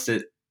 I don't want to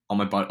sit on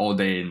my butt all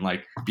day and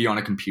like be on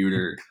a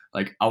computer.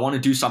 Like, I want to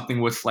do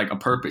something with like a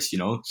purpose, you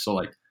know? So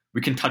like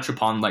we can touch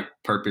upon like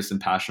purpose and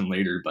passion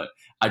later, but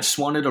I just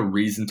wanted a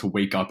reason to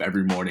wake up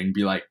every morning and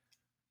be like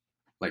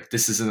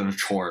this isn't a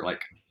chore.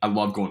 Like, I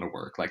love going to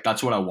work. Like,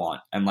 that's what I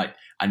want. And like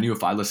I knew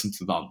if I listened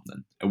to them,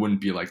 then it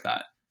wouldn't be like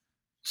that.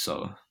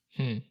 So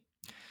yeah.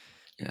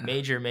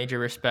 Major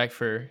respect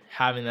for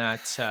having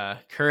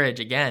that courage.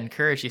 Again,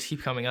 courage just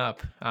keep coming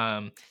up,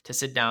 to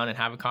sit down and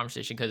have a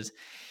conversation, because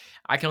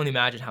I can only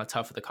imagine how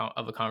tough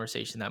of a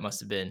conversation that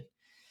must have been.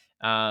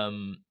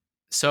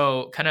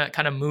 So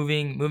kind of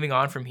moving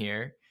on from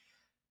here,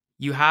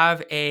 you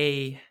have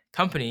a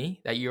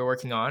company that you're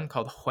working on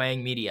called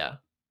Hwang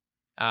Media.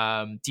 Do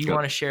you Yep.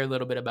 want to share a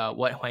little bit about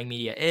what Hwang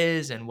Media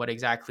is and what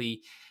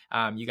exactly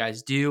you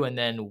guys do, and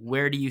then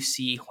where do you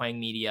see Hwang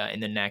Media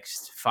in the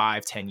next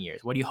 5-10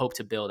 years? What do you hope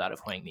to build out of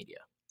Hwang Media?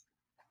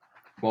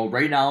 Well,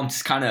 right now I'm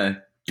just kind of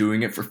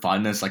doing it for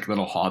fun as like a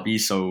little hobby.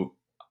 So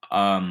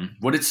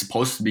what it's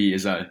supposed to be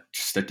is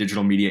just a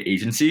digital media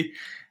agency.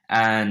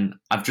 And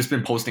I've just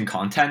been posting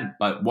content,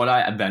 but what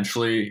I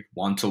eventually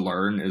want to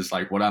learn is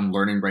like what I'm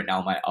learning right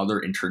now, my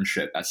other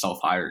internship at Self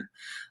Hired,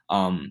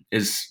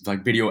 is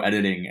like video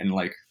editing and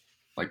like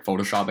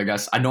Photoshop, I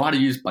guess. I know how to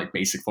use like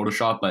basic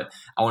Photoshop, but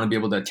I want to be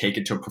able to take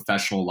it to a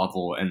professional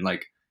level and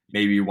like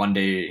maybe one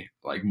day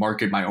like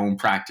market my own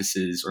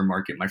practices or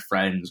market my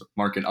friends,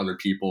 market other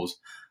people's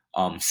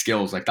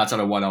skills. Like, that's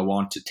what I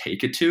want to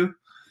take it to.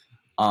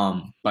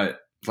 But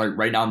like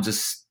right now I'm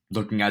just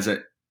looking at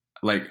it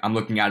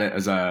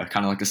as a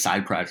kind of like a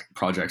side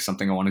project,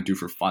 something I want to do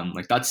for fun.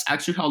 Like, that's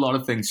actually how a lot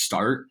of things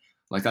start.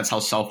 Like, that's how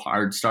Self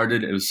Hired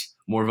started. It was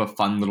more of a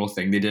fun little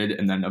thing they did,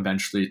 and then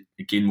eventually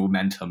it gained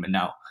momentum, and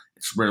now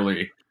it's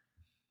really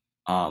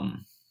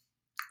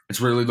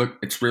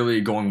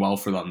going well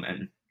for them.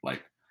 And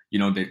like, you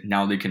know,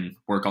 now they can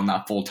work on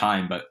that full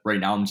time. But right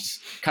now I'm just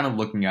kind of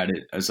looking at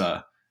it as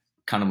a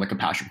kind of like a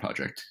passion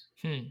project.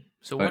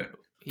 So but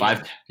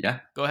what?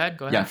 Go ahead.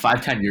 Yeah,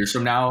 5-10 years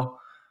from now,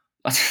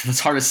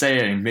 that's hard to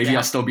say. Maybe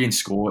I'll still be in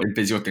school, in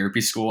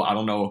physiotherapy school. I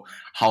don't know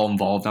how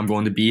involved I'm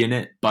going to be in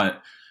it,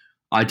 but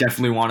I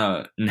definitely want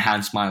to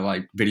enhance my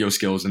like video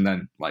skills and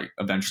then like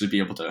eventually be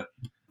able to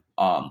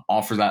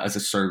offer that as a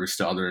service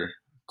to other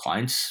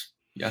clients.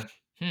 Yeah.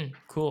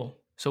 Cool.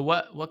 So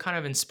what kind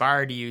of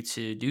inspired you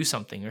to do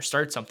something or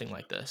start something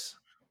like this?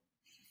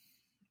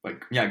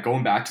 Like, yeah,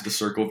 going back to the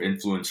circle of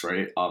influence,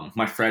 right?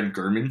 My friend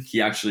Gurman,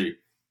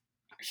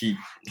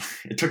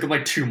 it took him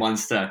like 2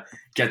 months to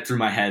get through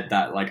my head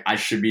that like I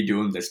should be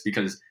doing this,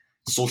 because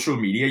social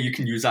media, you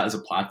can use that as a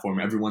platform.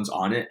 Everyone's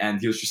on it.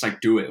 And he was just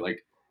like, do it.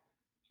 Like,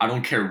 I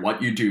don't care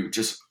what you do,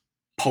 just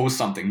post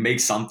something,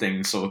 make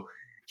something. So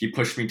he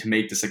pushed me to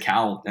make this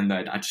account, and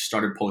then I just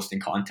started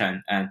posting content.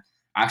 And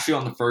actually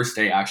on the first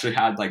day, I actually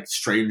had like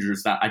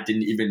strangers that I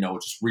didn't even know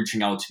just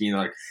reaching out to me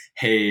like,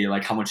 hey,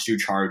 like, how much do you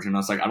charge? And I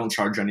was like, I don't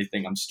charge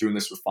anything. I'm just doing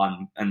this for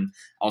fun. And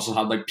I also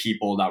had like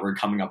people that were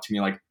coming up to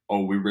me like,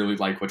 oh, we really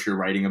like what you're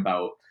writing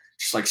about.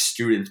 Just like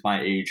students my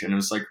age. And it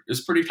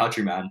was pretty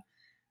touching, man.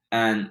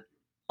 And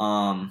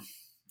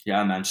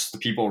yeah, man, just the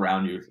people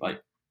around you. Like,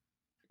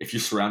 if you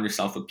surround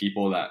yourself with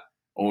people that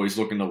always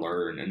looking to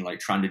learn and like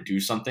trying to do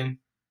something,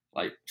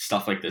 like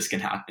stuff like this can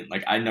happen.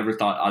 Like, I never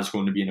thought I was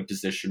going to be in a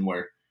position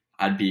where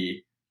I'd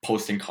be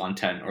posting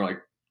content or like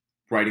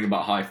writing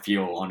about how I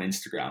feel on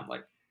Instagram.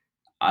 Like,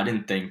 I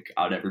didn't think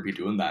I'd ever be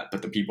doing that,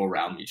 but the people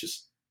around me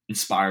just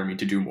inspire me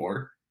to do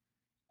more.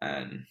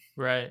 And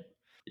Right.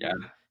 yeah,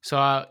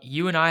 So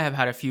you and I have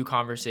had a few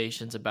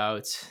conversations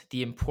about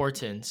the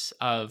importance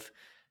of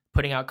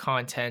putting out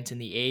content in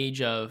the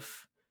age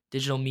of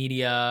digital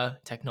media,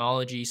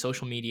 technology,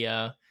 social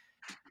media.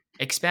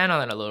 Expand on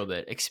that a little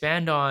bit.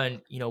 Expand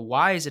on,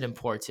 why is it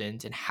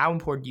important and how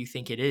important do you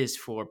think it is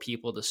for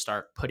people to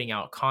start putting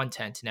out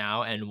content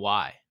now and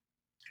why?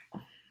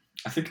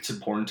 I think it's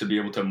important to be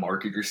able to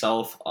market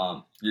yourself.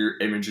 Your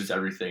image is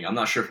everything. I'm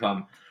not sure if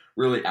I'm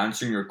really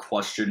answering your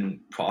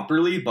question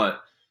properly,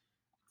 but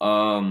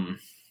um,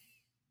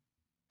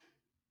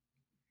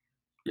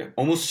 yeah,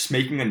 almost just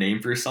making a name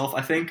for yourself.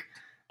 I think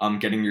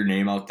getting your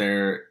name out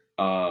there,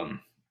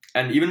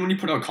 and even when you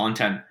put out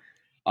content,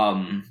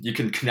 you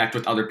can connect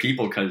with other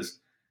people because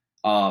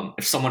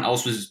if someone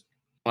else was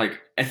like,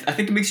 I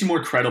think it makes you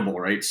more credible,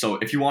 right? So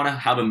if you want to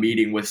have a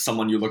meeting with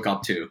someone you look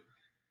up to,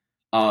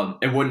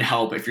 it wouldn't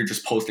help if you're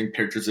just posting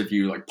pictures of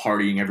you like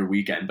partying every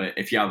weekend. But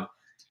if you have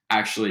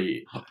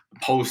actually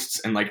posts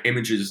and like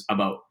images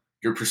about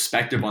your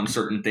perspective on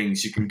certain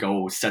things, you can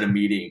go set a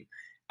meeting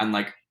and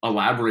like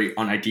elaborate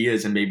on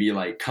ideas and maybe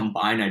like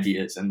combine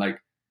ideas and like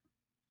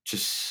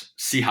just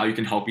see how you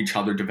can help each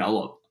other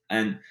develop.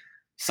 And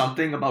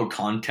something about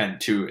content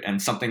too,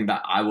 and something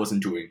that I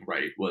wasn't doing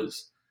right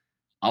was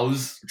I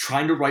was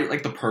trying to write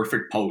like the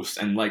perfect post,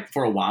 and like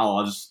for a while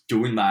I was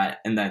doing that,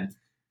 and then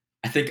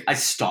I think I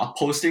stopped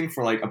posting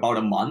for like about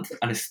a month,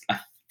 and I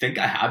think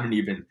I haven't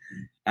even.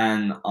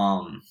 And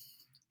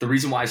the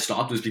reason why I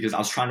stopped was because I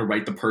was trying to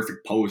write the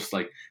perfect post.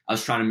 Like I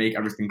was trying to make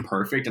everything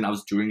perfect, and I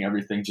was doing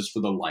everything just for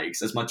the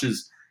likes. As much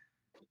as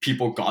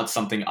people got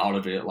something out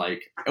of it,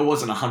 like it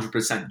wasn't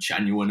 100%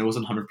 genuine. It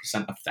wasn't 100%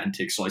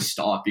 authentic. So I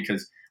stopped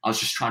because I was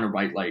just trying to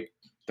write like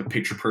the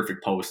picture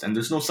perfect post, and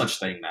there's no such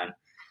thing, man.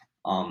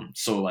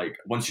 So like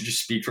once you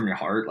just speak from your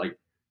heart, like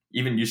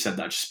even you said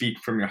that, just speak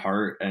from your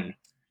heart and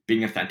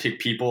being authentic,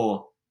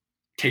 people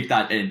take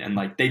that in and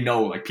like they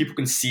know, like people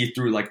can see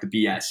through like the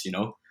BS, you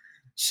know?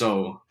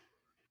 So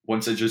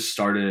once I just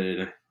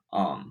started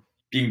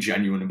being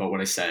genuine about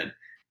what I said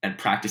and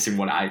practicing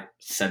what I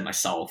said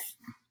myself,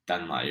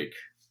 then like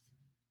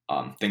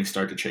things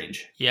start to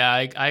change. Yeah,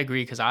 I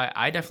agree because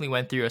I definitely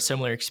went through a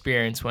similar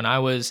experience when I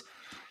was,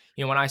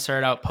 when I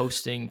started out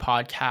posting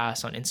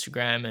podcasts on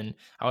Instagram and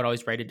I would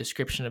always write a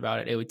description about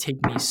it. It would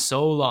take me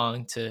so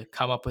long to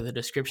come up with a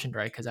description,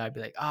 right? Because I'd be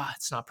like,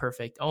 it's not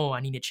perfect. Oh,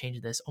 I need to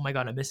change this. Oh my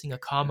God, I'm missing a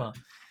comma.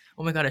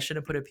 Oh my God, I should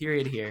have put a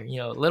period here.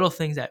 Little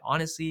things that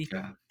honestly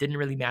Yeah. didn't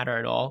really matter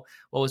at all.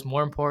 What was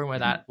more important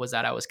Mhm. was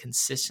that I was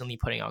consistently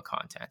putting out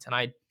content. And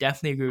I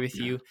definitely agree with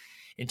Yeah. you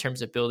in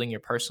terms of building your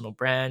personal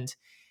brand.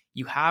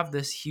 You have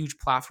this huge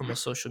platform of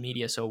social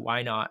media, so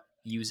why not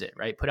use it,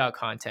 right? Put out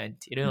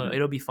content. Mhm.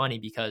 It'll be funny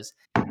because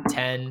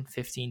 10,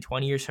 15,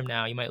 20 years from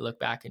now, you might look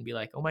back and be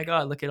like, oh my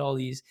God, look at all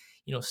these,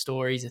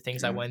 stories, the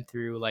things I Yeah. went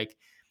through. Like,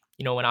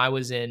 when I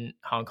was in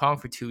Hong Kong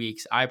for 2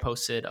 weeks, I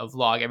posted a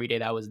vlog every day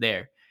that I was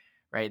there.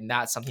 Right. And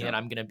that's something that Yeah.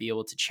 I'm going to be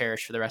able to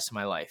cherish for the rest of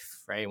my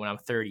life. Right. When I'm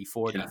 30,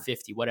 40, Yeah.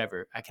 50,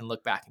 whatever, I can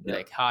look back and be Yeah.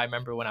 like, I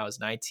remember when I was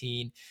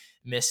 19,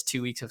 missed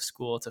 2 weeks of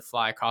school to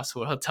fly across the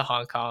world to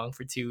Hong Kong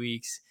for 2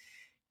 weeks.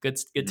 Good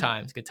Mhm.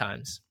 times, good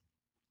times.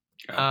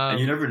 Yeah. And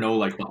you Um, never know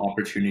like the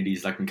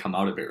opportunities that can come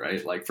out of it,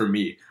 right? Like for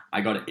me,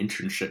 I got an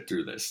internship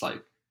through this.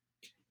 Like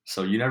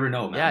so you never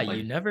know, yeah, man. you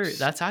Like never. just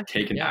That's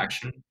actually, take an yeah.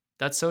 action.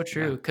 That's so Yeah.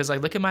 true. Cause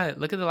like look at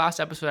the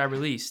last episode I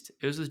released.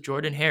 It was with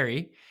Jordan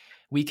Harry.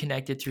 We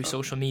connected through Okay.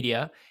 social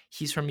media.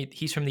 He's from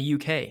the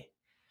UK.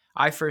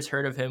 I first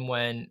heard of him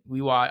when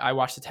I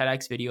watched a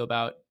TEDx video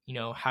about,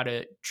 how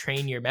to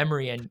train your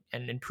memory and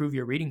improve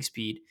your reading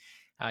speed.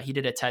 He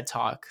did a TED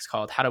talk. It's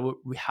called How to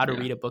Yeah.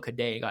 Read a Book a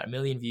Day. It got 1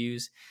 million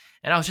views.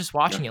 And I was just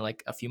watching Yeah. it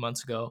like a few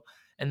months ago.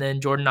 And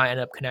then Jordan and I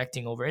ended up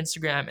connecting over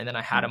Instagram, and then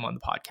I had Mhm. him on the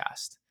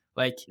podcast.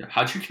 Like Yeah.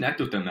 How'd you connect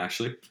with them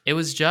actually? it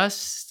was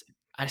just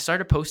I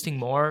started posting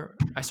more.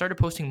 I started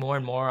posting more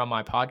and more on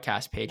my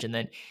podcast page, and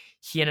then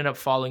he ended up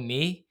following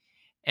me,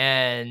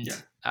 and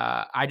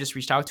Yeah. I just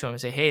reached out to him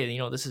and say, "Hey,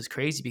 this is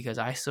crazy because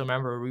I still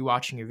remember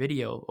rewatching your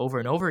video over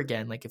and over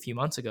again, like a few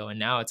months ago, and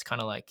now it's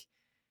kind of like,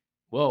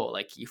 whoa,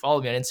 like you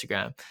followed me on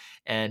Instagram,"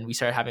 and we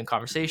started having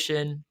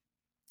conversation.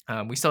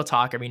 We still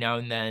talk every now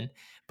and then,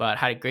 but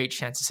had a great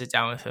chance to sit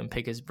down with him,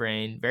 pick his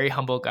brain. Very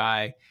humble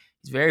guy.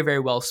 He's very, very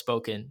well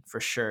spoken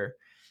for sure.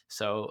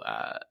 So,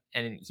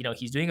 and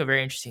he's doing a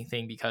very interesting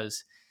thing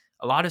because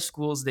a lot of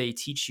schools they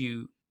teach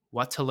you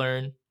what to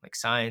learn, like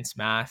science,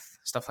 math,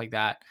 stuff like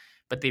that,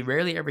 but they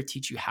rarely ever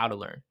teach you how to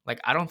learn. Like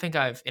I don't think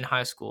in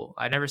high school,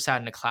 I never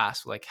sat in a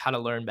class like how to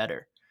learn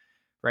better,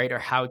 right? Or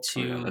Oh yeah,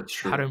 to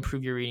that's how to true.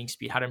 improve your reading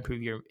speed, how to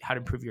improve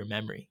your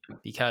memory,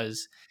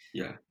 because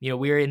Yeah.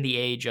 we're in the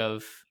age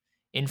of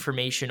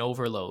information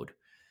overload,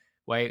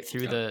 right?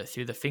 through Yeah. the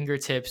through the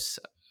fingertips,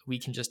 we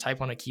can just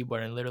type on a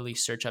keyboard and literally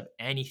search up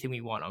anything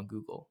we want on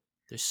Google.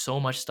 There's so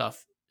much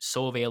stuff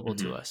so available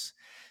to Hmm. us.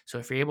 So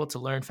if you're able to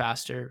learn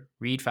faster,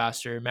 read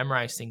faster,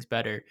 memorize things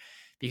better,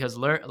 because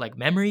learn like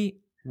memory,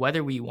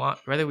 whether we want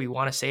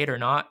to say it or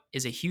not,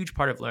 is a huge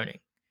part of learning,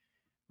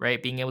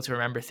 right? Being able to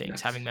remember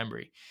things, having Yes.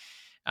 memory.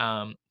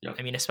 Yep.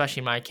 I mean,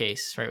 especially in my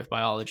case, right, with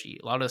biology,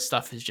 a lot of the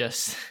stuff is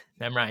just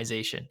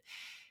memorization.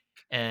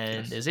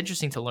 And Yes. it's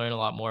interesting to learn a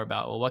lot more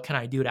about, well, what can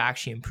I do to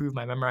actually improve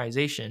my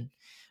memorization?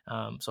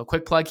 So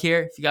quick plug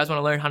here. If you guys want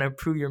to learn how to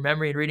improve your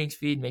memory and reading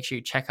speed, make sure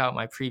you check out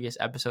my previous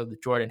episode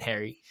with Jordan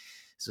Harry.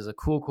 This is a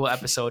cool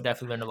episode.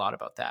 Definitely learned a lot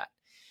about that.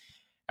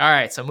 All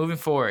right. So moving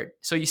forward.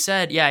 So you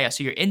said, yeah.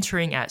 So you're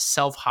entering at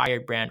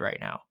self-hired brand right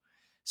now.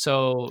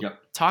 So Yep.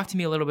 talk to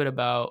me a little bit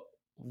about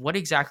what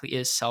exactly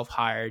is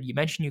self-hired. You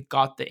mentioned you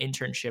got the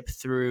internship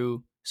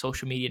through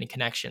social media and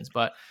connections,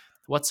 but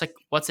what's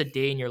a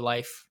day in your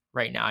life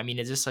right now? I mean,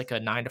 is this like a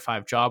 9 to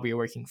 5 job where you're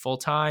working full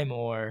time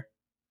or?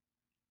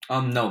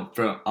 No,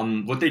 for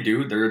what they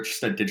do, they're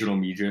just a digital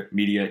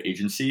media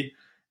agency,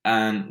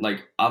 and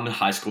like I'm a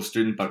high school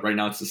student, but right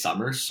now it's the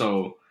summer,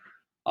 so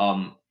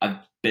I've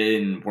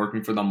been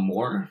working for them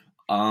more.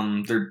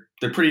 They're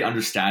pretty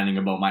understanding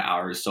about my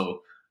hours,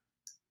 so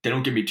they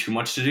don't give me too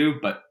much to do.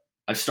 But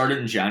I started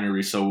in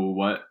January, so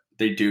what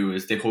they do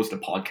is they host a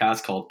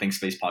podcast called Think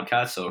Space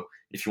Podcast. So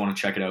if you want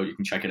to check it out, you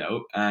can check it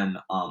out, and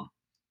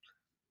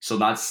so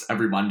that's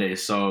every Monday.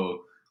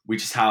 So we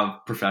just have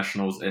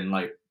professionals in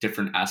like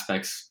different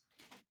aspects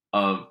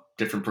of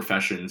different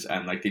professions,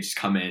 and like they just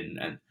come in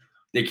and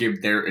they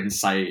give their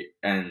insight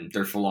and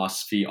their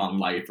philosophy on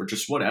life or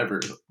just whatever.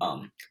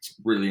 It's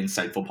really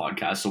insightful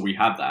podcast. So we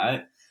have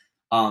that.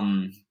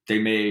 They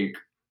make,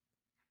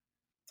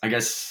 I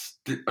guess,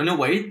 in a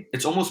way,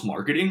 it's almost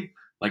marketing.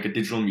 Like a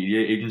digital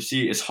media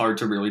agency, it's hard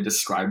to really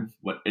describe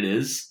what it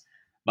is,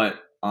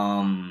 but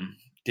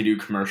they do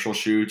commercial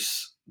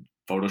shoots,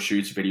 photo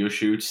shoots, video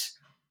shoots,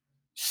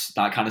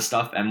 that kind of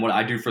stuff. And what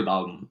I do for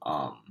them,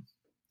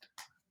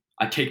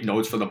 I take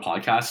notes for the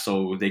podcast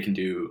so they can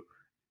do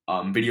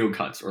video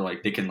cuts, or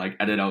like they can like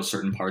edit out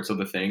certain parts of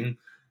the thing.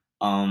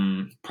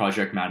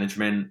 Project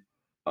management.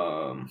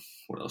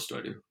 What else do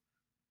I do?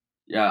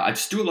 Yeah, I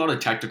just do a lot of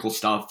technical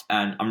stuff,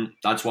 and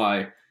that's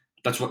what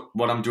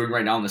I'm doing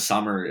right now in the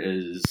summer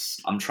is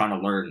I'm trying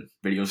to learn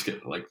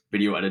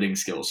video editing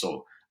skills,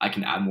 so I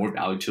can add more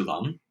value to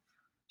them.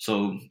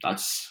 So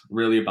that's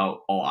really about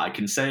all I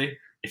can say.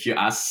 If you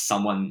ask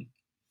someone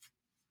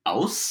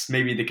else,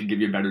 maybe they could give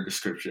you a better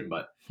description,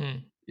 but Hmm.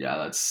 yeah,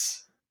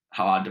 that's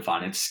how I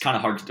define it. It's kind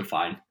of hard to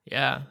define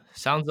Yeah,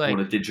 sounds like.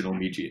 what a digital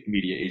media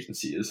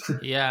agency is.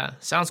 Yeah,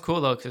 sounds cool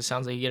though, because it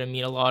sounds like you get to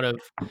meet a lot of.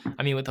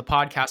 I mean, with the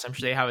podcast, I'm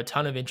sure they have a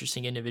ton of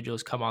interesting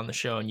individuals come on the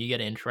show, and you get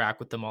to interact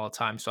with them all the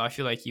time. So I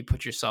feel like you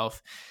put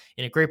yourself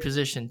in a great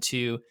position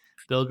to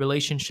build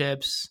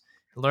relationships,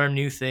 learn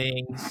new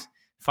things,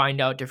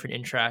 find out different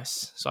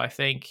interests. So I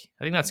think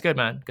that's good,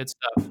 man. Good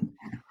stuff.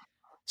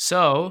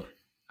 So,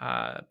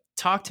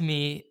 talk to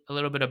me a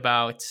little bit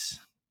about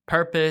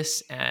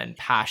purpose and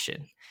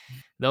passion.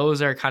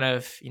 Those are kind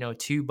of,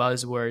 two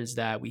buzzwords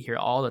that we hear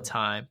all the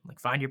time, like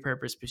find your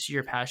purpose, pursue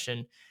your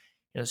passion.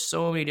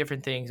 So many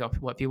different things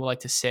of what people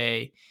like to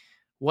say.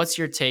 What's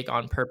your take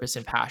on purpose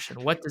and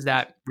passion? What does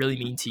that really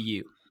mean to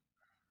you?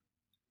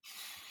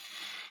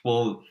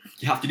 Well,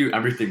 you have to do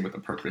everything with a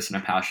purpose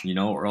and a passion,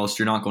 or else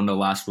you're not going to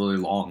last really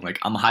long. Like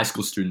I'm a high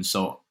school student,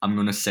 so I'm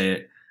going to say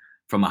it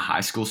from a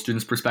high school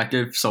student's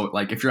perspective. So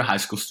like if you're a high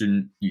school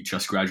student, you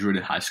just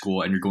graduated high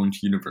school and you're going to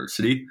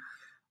university,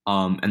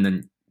 and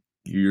then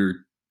you're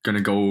going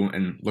to go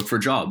and look for a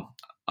job.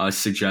 I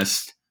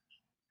suggest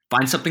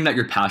find something that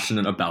you're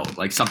passionate about,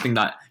 like something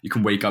that you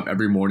can wake up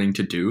every morning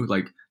to do,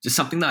 like just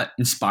something that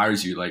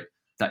inspires you, like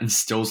that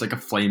instills like a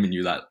flame in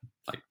you, that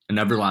like an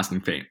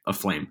everlasting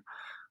flame.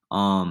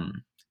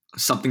 um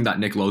Something that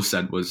Nick Lowe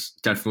said was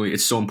definitely,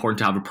 it's so important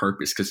to have a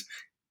purpose, because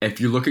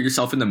if you look at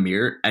yourself in the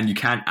mirror and you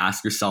can't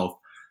ask yourself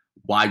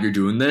why you're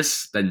doing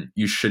this, then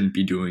you shouldn't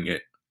be doing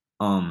it.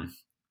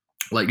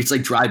 Like it's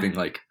like driving,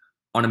 like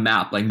on a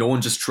map, like no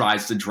one just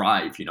tries to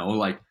drive,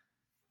 like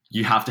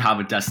you have to have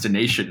a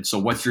destination. So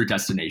what's your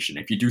destination?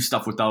 If you do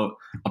stuff without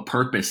a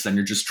purpose, then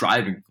you're just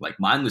driving like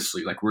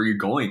mindlessly, like where are you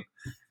going?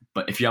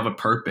 But if you have a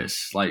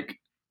purpose, like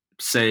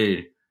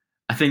say,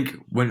 I think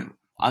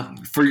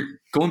for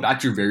going back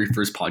to your very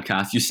first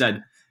podcast, you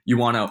said you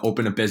want to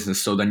open a business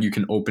so then you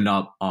can open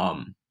up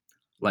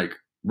like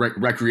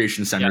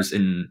recreation Yeah, centers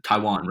in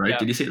Taiwan, right? yeah,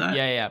 Did you say that?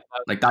 yeah, yeah,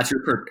 Like that's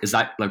your purpose? Is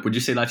that like, would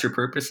you say that's your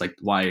purpose? Like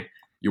why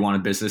you want a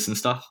business and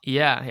stuff?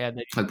 yeah, yeah.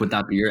 Like would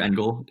that be your end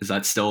goal? Is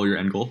that still your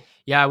end goal?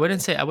 Yeah, I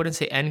wouldn't say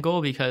end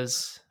goal,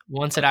 because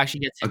once it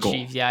actually gets A goal?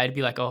 achieved, yeah, I'd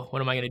be like, oh,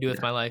 what am I going to do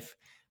with my life?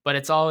 But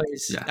it's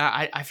always,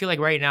 Yeah, I feel like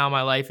right now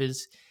my life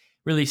is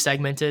really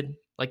segmented.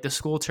 Like the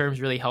school terms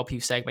really help you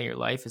segment your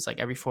life. It's like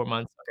every 4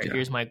 months, okay, yeah,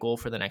 here's my goal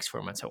for the next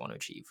 4 months I want to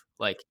achieve.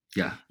 Like,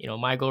 yeah,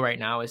 my goal right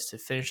now is to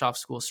finish off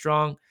school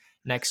strong.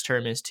 Next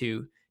term is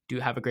to do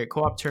have a great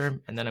co-op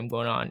term, and then I'm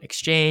going on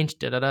exchange.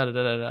 Da da da da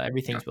da da. yeah,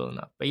 Everything's building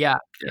up. But yeah,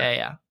 yeah, yeah,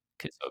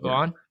 yeah. So go yeah.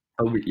 on.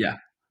 Yeah,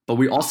 but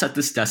we all set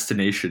this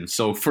destination.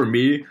 So for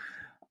me,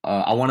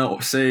 I want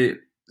to say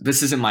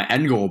this isn't my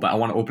end goal, but I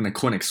want to open a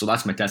clinic. So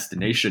that's my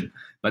destination,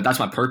 but that's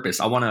my purpose.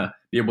 I want to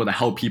be able to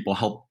help people,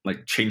 help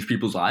like change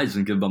people's lives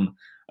and give them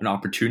an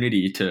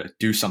opportunity to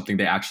do something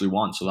they actually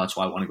want. So that's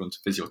why I want to go into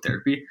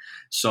physiotherapy.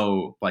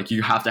 So like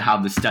you have to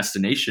have this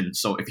destination.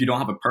 So if you don't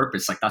have a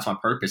purpose, like that's my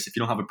purpose. If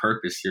you don't have a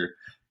purpose,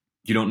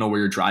 you don't know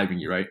where you're driving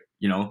you, right?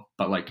 You know,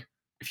 but like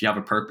if you have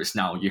a purpose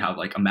now, you have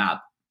like a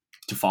map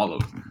to follow.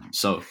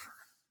 So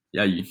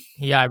yeah,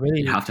 Yeah, I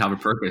really, you have to have a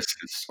purpose,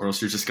 or else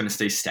you're just going to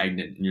stay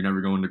stagnant and you're never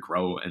going to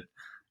grow. And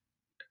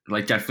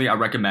like definitely I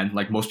recommend,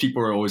 like most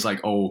people are always like,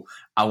 oh,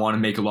 I want to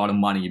make a lot of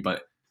money,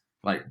 but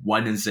like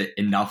when is it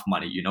enough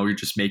money? You know, you're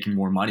just making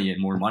more money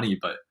and more money,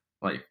 but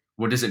like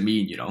what does it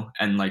mean, you know?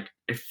 And like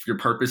if your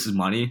purpose is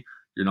money,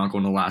 you're not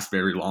going to last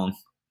very long.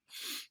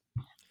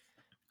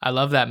 I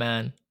love that,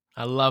 man.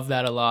 I love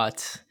that a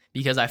lot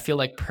because I feel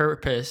like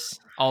purpose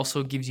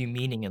also gives you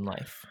meaning in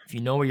life. If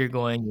you know where you're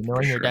going, you know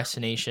For your sure.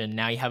 destination,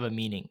 now you have a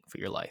meaning for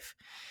your life.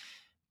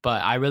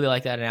 But I really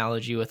like that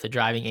analogy with the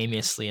driving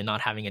aimlessly and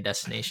not having a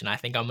destination. I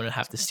think I'm going to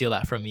have to steal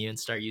that from you and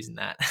start using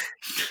that.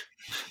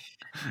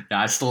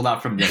 Yeah, I stole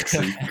that from Nick,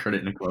 so you can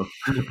credit Nick well.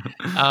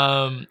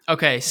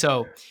 Okay,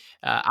 so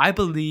I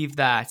believe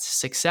that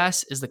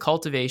success is the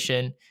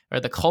cultivation or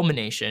the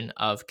culmination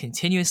of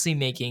continuously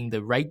making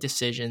the right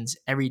decisions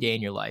every day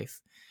in your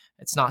life.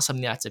 It's not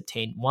something that's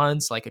obtained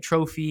once, like a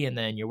trophy, and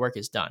then your work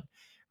is done,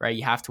 right?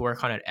 You have to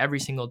work on it every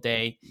single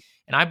day.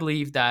 And I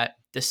believe that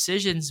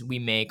decisions we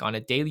make on a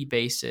daily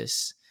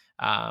basis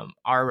are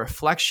a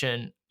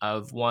reflection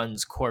of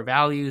one's core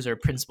values or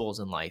principles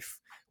in life,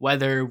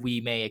 whether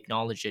we may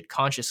acknowledge it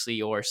consciously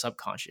or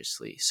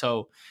subconsciously.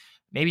 So,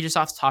 maybe just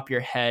off the top of your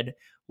head,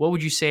 what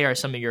would you say are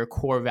some of your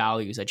core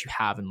values that you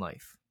have in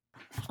life?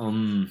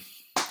 um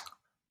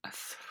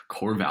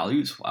Core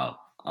values, wow.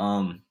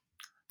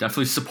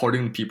 Definitely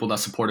supporting people that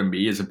supported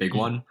me is a big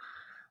one.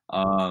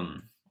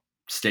 um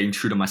Staying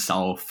true to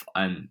myself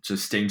and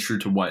just staying true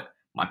to what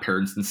my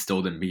parents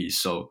instilled in me.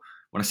 So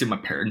when I say my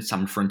parents,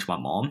 I'm referring to my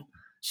mom.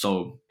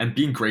 So, and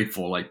being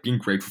grateful, like being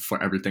grateful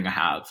for everything I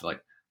have,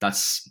 like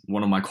that's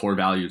one of my core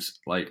values.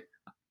 Like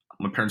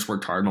my parents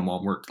worked hard, my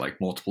mom worked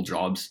like multiple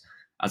jobs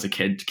as a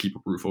kid to keep a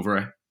roof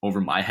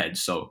over my head.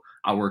 So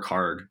I work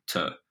hard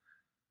to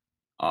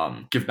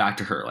give back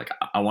to her. Like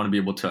I want to be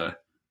able to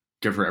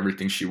give her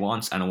everything she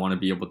wants, and I want to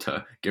be able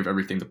to give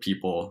everything to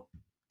people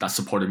that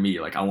supported me.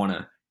 Like I want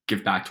to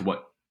give back to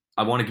what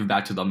I want to give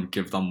back to them,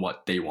 give them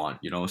what they want,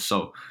 you know?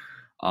 So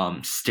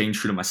staying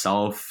true to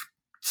myself,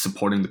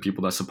 supporting the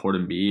people that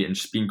supported me, and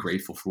just being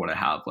grateful for what I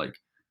have. Like,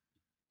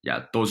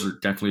 yeah, those are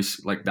definitely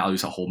like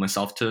values I hold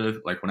myself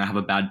to. Like when I have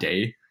a bad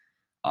day,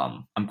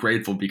 I'm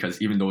grateful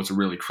because even though it's a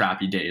really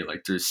crappy day,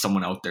 like there's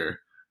someone out there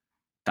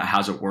that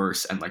has it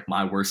worse, and like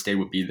my worst day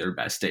would be their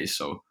best day.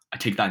 So I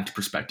take that into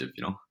perspective,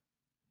 you know?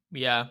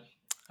 Yeah,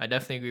 I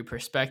definitely agree.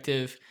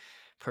 Perspective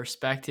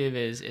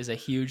is a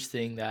huge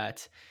thing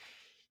that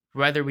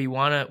whether we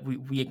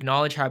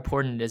acknowledge how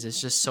important it is, it's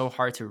just so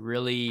hard to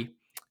really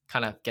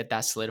kind of get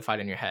that solidified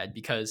in your head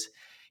because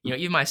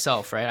even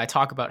myself, right? I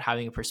talk about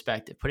having a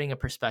perspective, putting a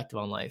perspective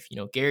on life.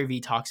 Gary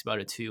Vee talks about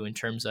it too in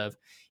terms of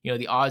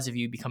the odds of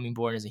you becoming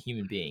born as a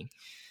human being.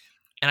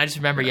 And I just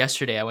remember Yeah.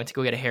 yesterday I went to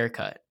go get a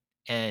haircut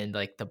and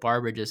like the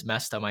barber just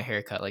messed up my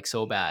haircut like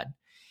so bad.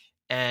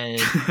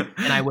 And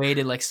I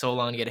waited like so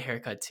long to get a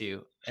haircut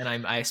too. And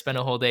I spent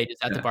a whole day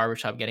just at the Yeah.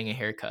 barbershop getting a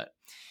haircut.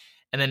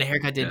 And then the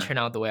haircut didn't Yeah. turn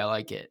out the way I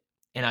like it.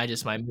 And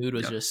my mood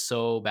was Yeah. just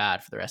so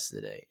bad for the rest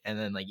of the day. And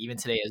then like even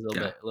today I was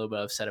Yeah. a little bit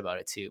upset about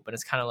it too. But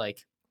it's kind of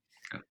like,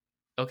 Yeah.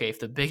 okay, if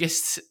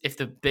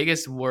the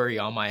biggest worry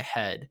on my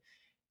head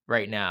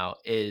right now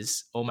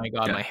is, oh my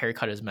God, my Yeah.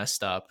 haircut is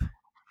messed up,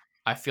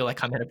 I feel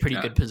like I'm in a pretty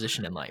Yeah. good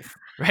position in life,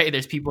 right?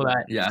 There's people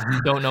that Yeah.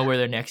 don't know where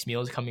their next meal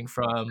is coming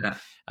from.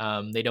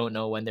 Yeah. They don't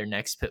know when their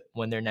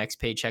next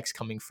paycheck's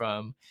coming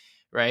from,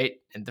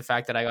 right? And the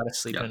fact that I got to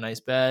sleep in Yeah. a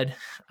nice bed,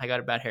 I got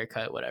a bad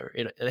haircut, whatever.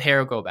 The hair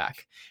will go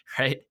back,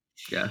 right?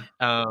 Yeah.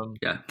 Um,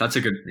 Yeah. That's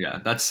a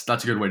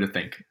good way to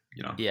think,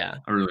 you know? yeah.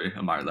 I really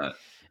admire that.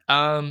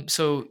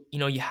 So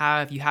you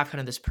have kind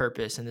of this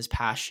purpose and this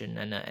passion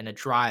and a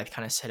drive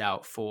kind of set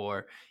out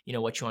for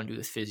what you want to do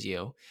with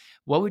physio.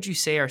 What would you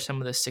say are some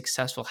of the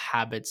successful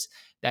habits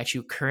that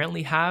you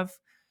currently have,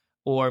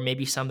 or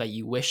maybe some that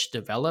you wish to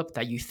develop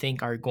that you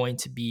think are going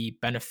to be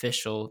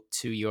beneficial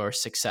to your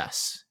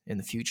success in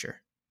the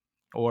future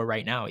or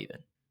right now even?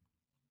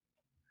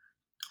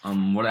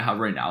 What I have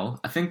right now,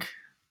 I think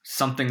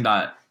something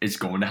that is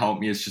going to help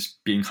me is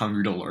just being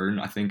hungry to learn.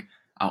 I think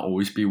I'll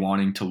always be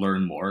wanting to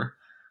learn more.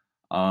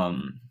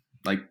 Um,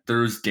 like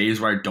there's days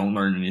where I don't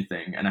learn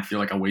anything and I feel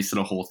like I wasted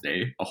a whole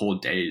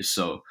day.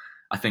 So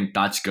I think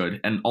that's good.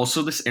 And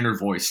also this inner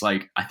voice,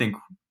 like I think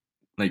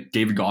like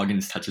David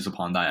Goggins touches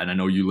upon that, and I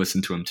know you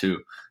listen to him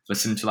too.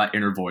 Listen to that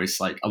inner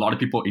voice. Like a lot of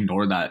people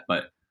ignore that,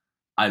 but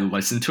I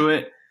listen to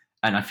it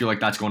and I feel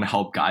like that's going to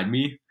help guide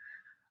me.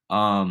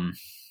 Um,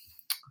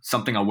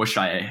 Something I wish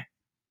I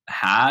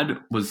had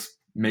was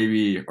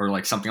maybe, or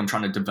like something I'm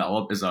trying to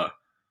develop is a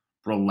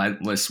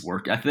relentless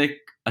work ethic.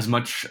 As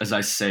much as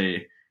I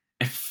say,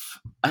 if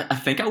I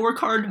think I work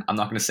hard. I'm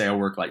not gonna say I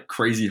work like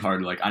crazy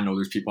hard. Like I know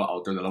there's people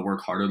out there that'll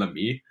work harder than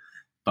me,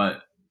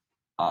 but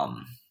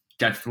um,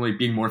 definitely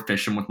being more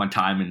efficient with my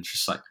time and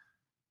just like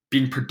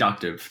being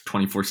productive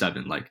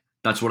 24/7. Like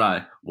that's what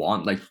I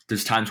want. Like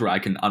there's times where I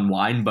can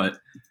unwind, but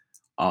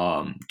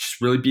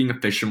just really being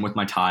efficient with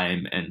my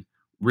time and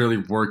really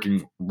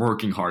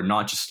working hard,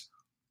 not just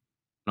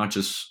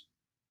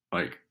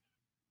like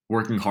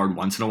working hard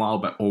once in a while,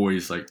 but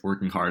always like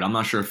working hard. I'm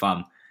not sure if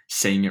I'm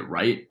saying it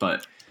right,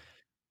 but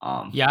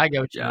um, Yeah, I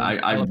get what you yeah, mean.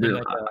 I Developing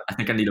really like I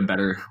think I need a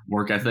better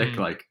work ethic. mhm.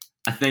 Like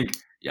I think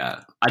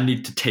yeah, I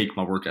need to take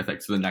my work ethic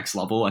to the next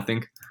level. I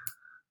think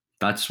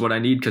that's what I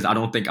need because I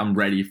don't think I'm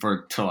ready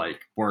for to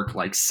like work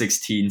like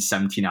 16,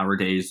 17 hour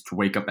days to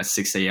wake up at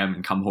 6 a.m.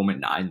 and come home at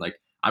 9. Like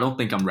I don't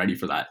think I'm ready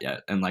for that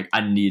yet. And like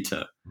I need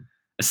to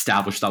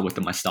establish that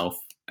within myself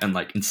and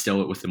like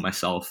instill it within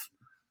myself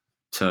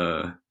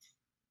to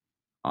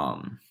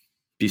um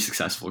be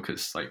successful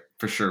because like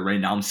for sure right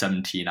now I'm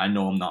 17. I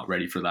know I'm not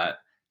ready for that.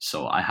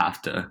 So I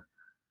have to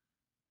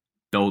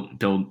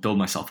build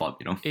myself up,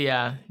 you know.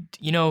 Yeah.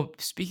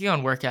 Speaking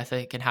on work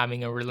ethic and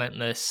having a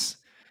relentless,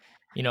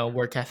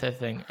 work ethic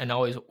thing and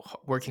always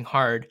working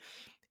hard,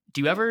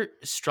 do you ever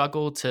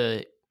struggle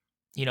to,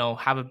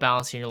 have a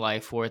balance in your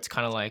life where it's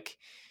kind of like,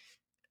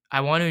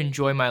 I want to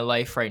enjoy my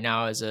life right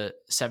now as a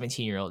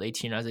 17-year-old,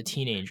 18 as a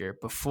teenager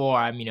before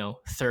I'm,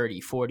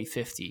 30, 40,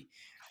 50,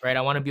 right?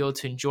 I want to be able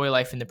to enjoy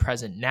life in the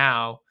present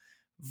now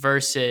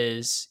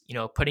versus,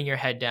 putting your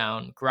head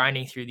down,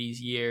 grinding through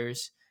these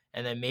years,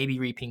 and then maybe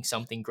reaping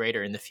something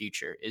greater in the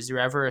future. Is there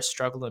ever a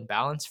struggle and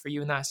balance for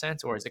you in that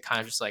sense? Or is it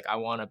kind of just like, I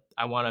want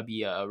to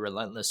be a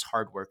relentless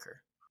hard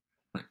worker?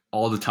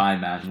 All the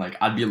time, man. Like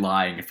I'd be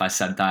lying if I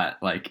said that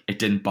like it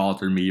didn't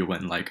bother me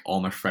when like all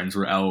my friends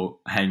were out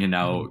hanging Mhm.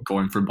 out,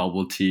 going for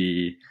bubble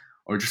tea,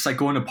 or just like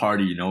going to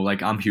party, you know,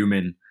 like I'm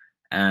human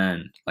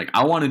and like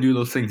I want to do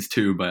those things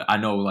too, but I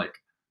know like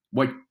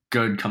what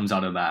good comes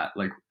out of that.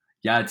 Like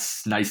yeah,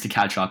 it's nice to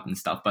catch up and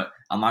stuff, but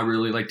am I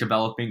really like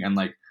developing and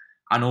like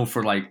I know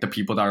for like the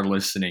people that are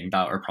listening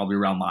that are probably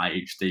around my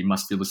age, they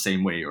must feel the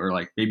same way or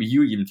like maybe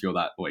you even feel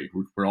that way.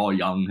 We're all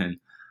young and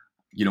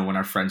you know when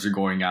our friends are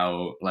going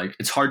out like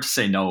it's hard to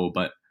say no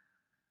but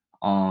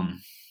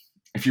um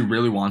if you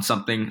really want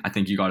something I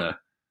think you gotta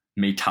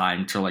make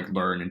time to like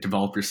learn and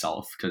develop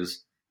yourself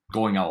because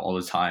going out all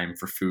the time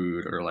for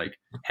food or like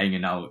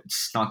hanging out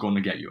it's not going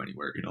to get you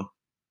anywhere, you know.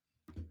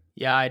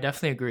 Yeah, I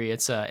definitely agree.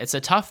 It's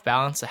a tough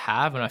balance to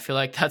have, and I feel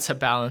like that's a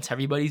balance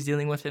everybody's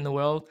dealing with in the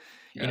world.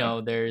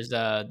 Yeah, There's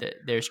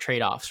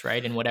trade offs,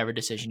 right, in whatever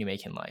decision you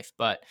make in life.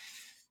 But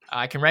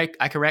I can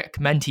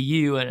recommend to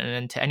you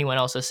and to anyone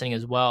else listening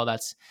as well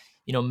that's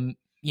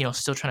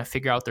still trying to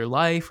figure out their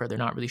life or they're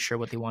not really sure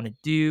what they want to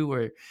do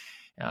or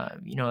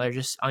they're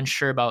just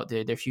unsure about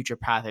their future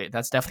path.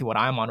 That's definitely what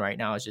I'm on right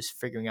now is just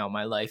figuring out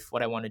my life,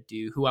 what I want to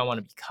do, who I want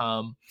to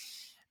become.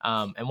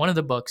 And one of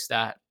the books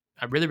that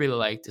I really, really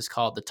liked is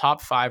called The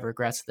Top Five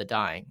Regrets of the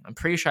Dying. I'm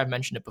pretty sure I've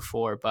mentioned it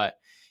before, but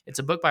it's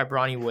a book by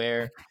Bronnie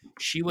Ware.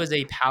 She was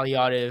a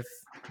palliative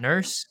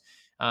nurse.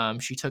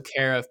 She took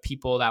care of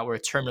people that were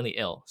terminally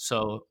ill.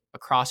 So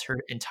across her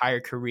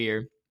entire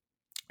career,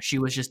 she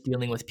was just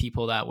dealing with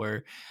people that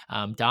were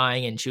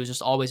dying, and she was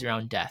just always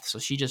around death. So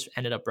she just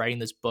ended up writing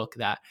this book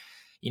that,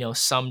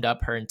 summed up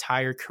her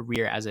entire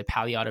career as a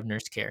palliative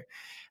nurse care,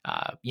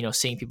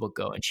 seeing people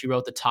go. And she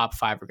wrote The Top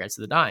Five Regrets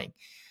of the Dying.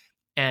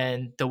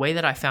 And the way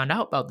that I found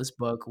out about this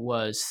book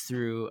was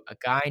through a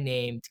guy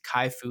named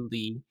Kai Fu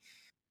Lee,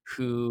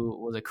 who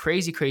was a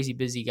crazy, crazy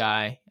busy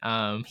guy.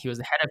 He was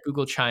the head of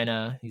Google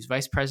China. He was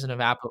vice president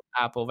of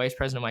Apple, vice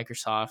president of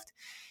Microsoft.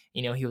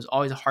 He was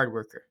always a hard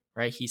worker,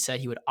 right? He said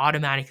he would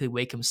automatically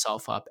wake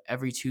himself up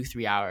every 2,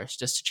 3 hours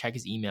just to check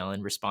his email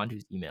and respond to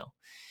his email.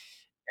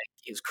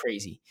 It was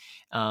crazy.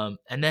 And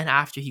then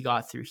after he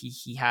got through,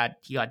 he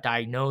got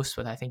diagnosed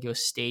with I think it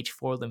was stage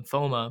 4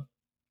 lymphoma.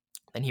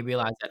 Then he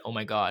realized that, oh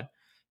my God,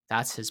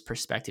 that's his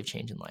perspective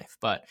change in life.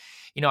 But,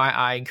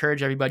 I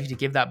encourage everybody to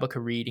give that book a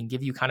read and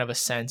give you kind of a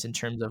sense in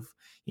terms of,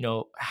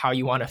 how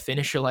you want to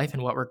finish your life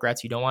and what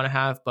regrets you don't want to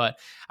have. But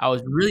I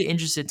was really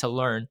interested to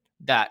learn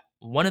that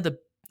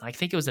I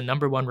think it was the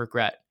number one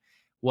regret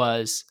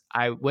was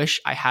I wish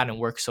I hadn't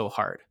worked so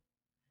hard.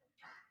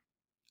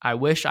 I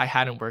wish I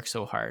hadn't worked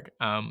so hard,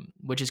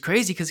 which is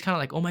crazy because kind of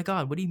like, oh my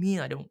God, what do you mean?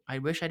 I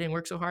wish I didn't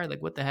work so hard.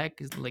 Like, what the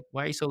heck is like,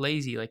 why are you so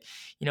lazy? Like,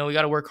 we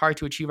got to work hard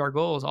to achieve our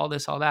goals, all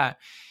this, all that.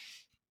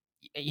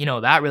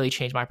 That really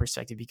changed my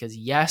perspective because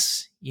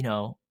yes, we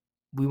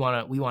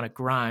want to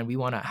grind, we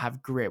want to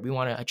have grit, we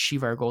want to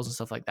achieve our goals and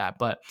stuff like that.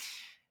 But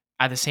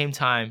at the same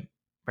time,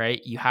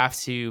 right, you have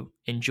to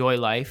enjoy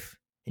life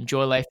in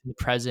the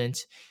present,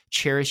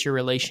 cherish your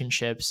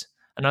relationships.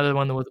 Another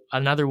one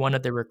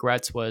of the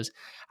regrets was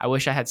I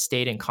wish I had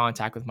stayed in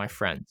contact with my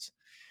friends,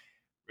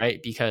 right?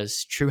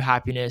 Because true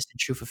happiness and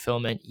true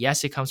fulfillment,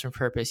 yes, it comes from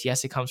purpose,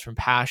 yes, it comes from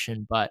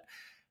passion, but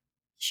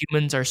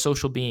humans are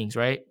social beings,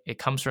 right? It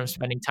comes from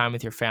spending time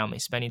with your family,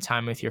 spending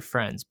time with your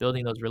friends,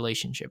 building those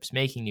relationships,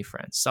 making new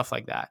friends, stuff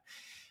like that.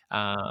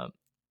 Um,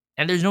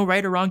 and there's no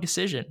right or wrong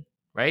decision,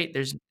 right?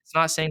 It's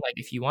not saying like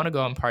if you want to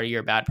go and party,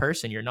 you're a bad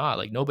person. You're not.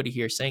 Like nobody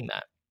here is saying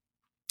that.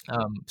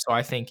 So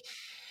I think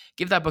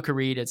give that book a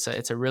read. It's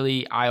a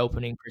really eye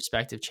opening,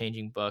 perspective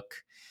changing book.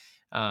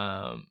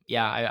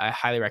 Yeah, I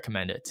highly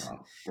recommend it.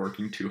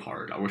 Working too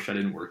hard. I wish I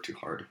didn't work too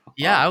hard.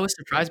 Yeah, I was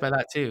surprised by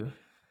that too.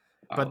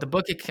 But the Wow.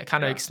 book, it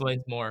kind of Yeah.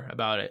 explains more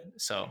about it.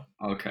 So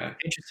Okay.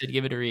 interested,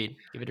 give it a read.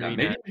 Give it a Yeah. read,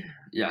 man. Maybe.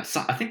 Yeah.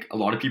 So I think a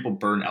lot of people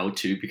burn out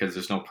too because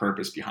there's no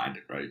purpose behind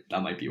it, right?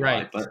 That might be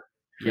Right. why. But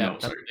who Yeah,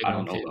 knows? that's Like, a big I one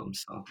don't know too. them.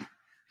 So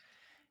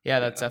Yeah,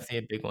 that's yeah. definitely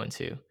a big one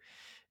too.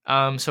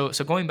 So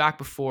going back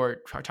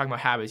before talking about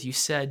habits, you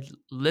said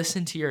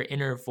listen to your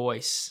inner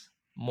voice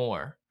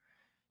more.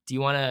 Do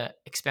you want to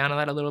expand on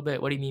that a little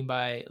bit? What do you mean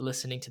by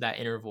listening to that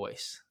inner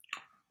voice?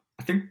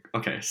 I think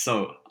okay,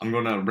 so I'm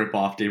gonna rip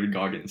off David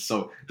Goggins.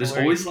 So No there's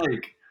worries. always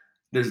like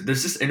there's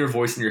this inner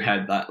voice in your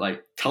head that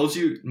like tells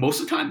you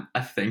most of the time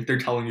I think they're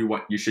telling you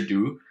what you should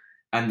do,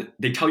 and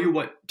they tell you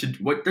what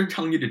they're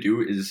telling you to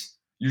do is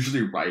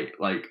usually right.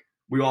 Like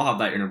we all have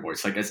that inner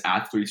voice. Like as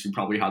athletes, we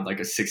probably had like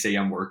a 6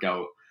 a.m.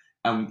 workout,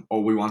 and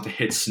oh we want to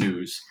hit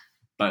snooze,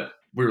 but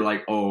we're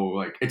like oh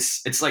like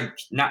it's like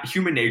not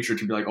human nature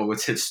to be like oh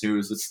let's hit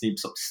snooze, let's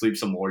sleep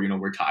some more,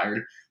 we're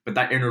tired. But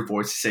that inner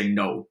voice is saying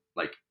no,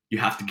 like you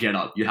have to get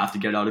up. You have to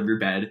get out of your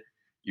bed.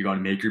 You got to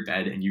make your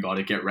bed and you got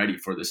to get ready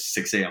for this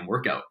 6 a.m.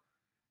 workout.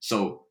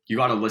 So you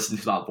got to listen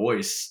to that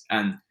voice.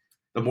 And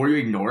the more you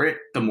ignore it,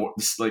 the more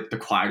like the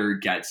quieter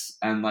it gets.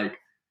 And like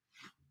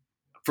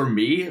for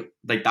me,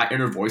 like that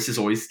inner voice is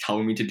always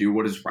telling me to do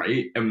what is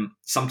right. And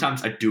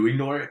sometimes I do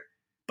ignore it,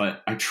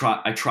 but I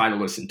try to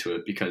listen to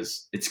it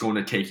because it's going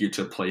to take you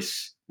to a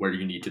place where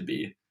you need to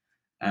be.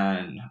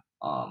 And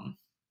um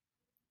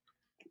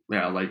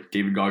yeah, like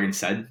David Goggins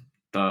said,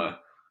 the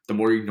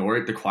more you ignore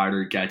it, the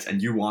quieter it gets,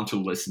 and you want to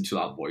listen to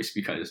that voice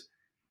because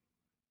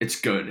it's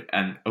good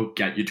and it'll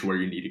get you to where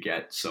you need to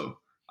get. So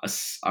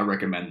I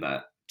recommend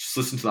that. Just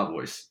listen to that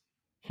voice.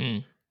 Hmm.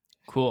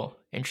 Cool.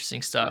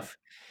 Interesting Yeah. stuff.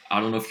 I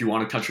don't know if you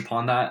want to touch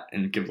upon that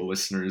and give the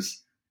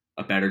listeners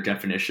a better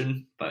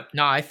definition, but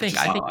No, I that's think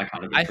just I how think I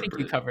kind of I think interpret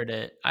you it. covered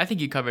it. I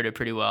think you covered it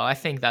pretty well. I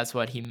think that's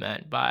what he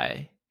meant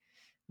by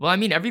well, I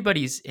mean,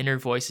 everybody's inner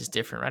voice is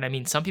different, right? I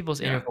mean, some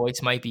people's inner Yeah.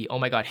 voice might be, "Oh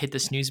my god, hit the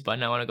snooze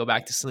button. I want to go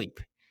back to sleep."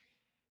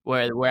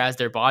 Whereas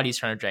their body's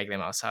trying to drag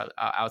them out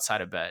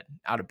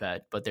of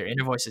bed, but their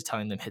inner voice is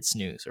telling them hit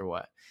snooze or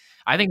what.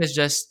 I think it's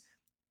just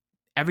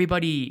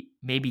everybody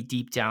maybe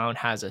deep down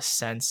has a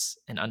sense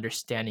and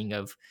understanding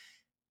of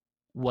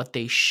what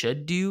they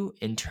should do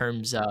in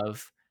terms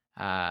of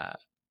uh,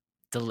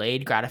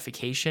 delayed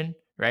gratification,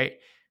 right?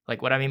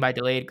 Like what I mean by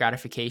delayed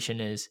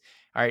gratification is,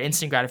 all right,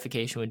 instant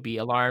gratification would be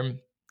alarm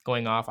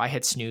going off, I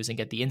hit snooze and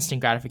get the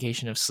instant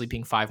gratification of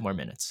sleeping 5 more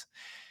minutes,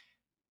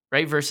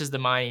 right? Versus the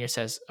mind here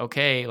says,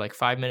 okay, like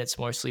 5 minutes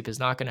more sleep is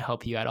not going to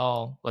help you at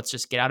all. Let's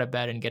just get out of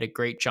bed and get a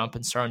great jump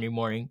and start on your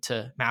morning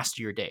to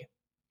master your day,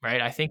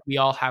 right? I think we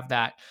all have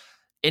that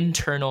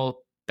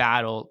internal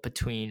battle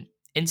between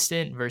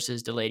instant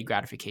versus delayed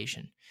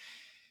gratification.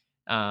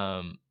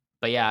 Um,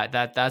 but yeah,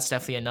 that's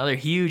definitely another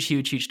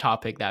huge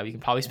topic that we can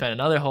probably spend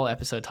another whole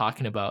episode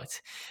talking about.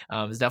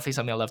 It's definitely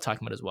something I love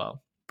talking about as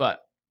well.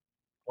 But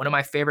one of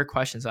my favorite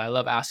questions that I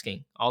love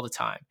asking all the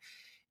time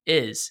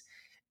is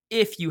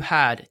if you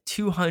had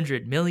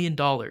 $200 million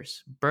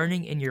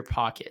burning in your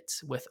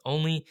pockets with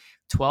only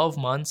 12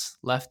 months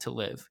left to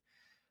live,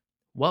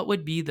 what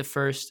would be the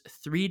first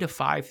 3 to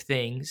 5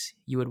 things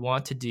you would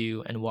want to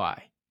do and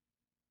why?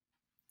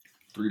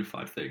 3 to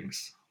 5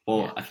 things.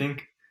 Yeah. Well, I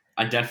think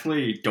I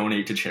definitely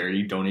donate to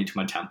charity, donate to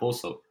my temple.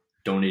 So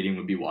donating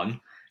would be one.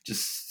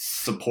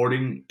 Just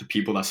supporting the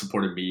people that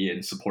supported me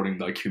and supporting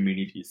the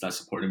communities that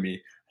supported me.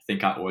 I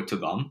think I owe it to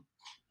them.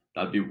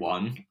 That'd be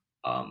one.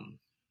 Um,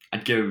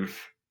 I'd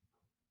give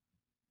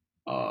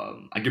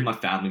I give my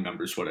family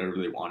members whatever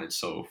they wanted.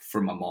 So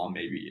for my mom,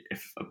 maybe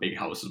if a big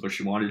house is what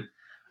she wanted,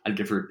 I'd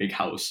give her a big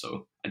house.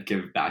 So I'd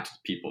give back to the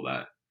people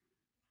that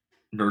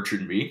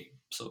nurtured me.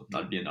 So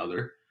that'd be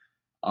another.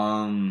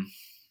 Um,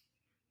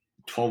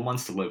 12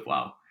 months to live.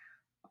 Wow.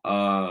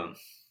 Uh,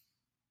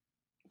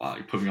 wow,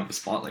 you put me on the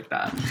spot like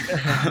that.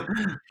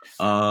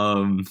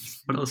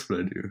 What else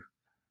would I do?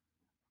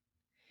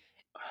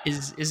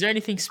 Is there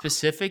anything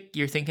specific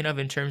you're thinking of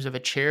in terms of a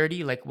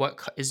charity? Like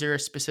is there a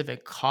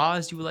specific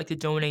cause you would like to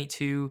donate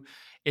to?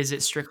 Is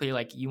it strictly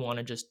like you want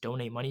to just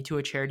donate money to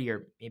a charity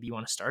or maybe you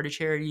want to start a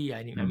charity?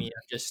 I Mm, mean,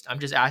 I'm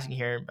just asking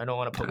here. I don't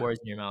want to put yeah, words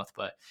in your mouth,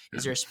 but yeah.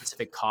 is there a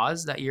specific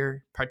cause that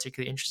you're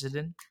particularly interested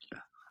in?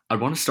 I'd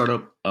want to start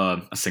up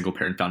a single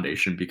parent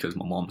foundation because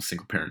my mom's a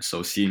single parent.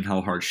 So seeing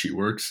how hard she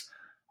works,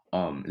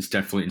 is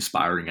definitely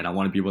inspiring, and I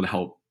want to be able to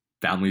help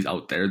families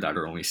out there that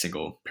are only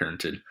single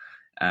parented,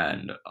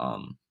 and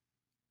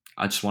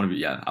I just want to be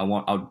yeah.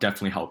 I'll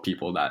definitely help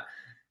people that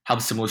have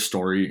a similar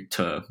story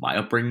to my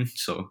upbringing.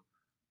 So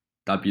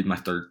that'd be my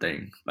third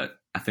thing. But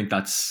I think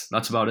that's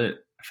about it.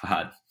 If I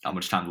had that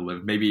much time to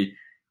live, maybe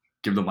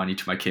give the money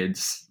to my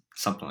kids,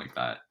 something like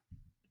that.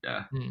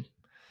 Yeah. Hmm.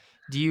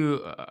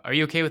 Are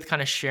you okay with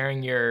kind of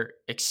sharing your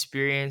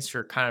experience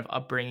or kind of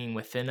upbringing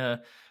within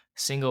a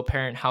single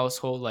parent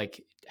household,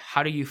 like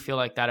how do you feel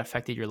like that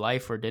affected your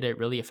life, or did it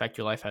really affect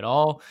your life at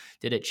all?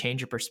 Did it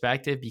change your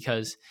perspective?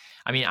 Because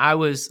I mean, I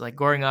was like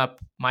growing up,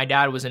 my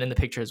dad wasn't in the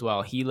picture as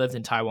well. He lived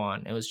in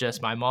Taiwan. It was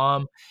just my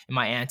mom and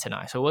my aunt and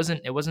I. So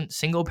it wasn't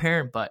single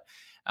parent, but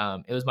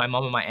it was my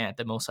mom and my aunt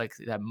that most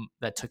likely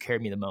that took care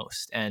of me the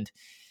most. And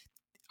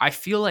I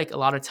feel like a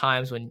lot of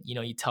times when,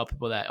 you tell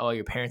people that, oh,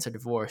 your parents are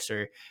divorced,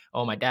 or,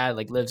 oh, my dad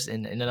like lives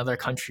in another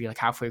country, like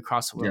halfway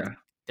across the world. Yeah.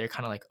 They're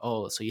kind of like,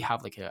 oh, so you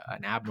have like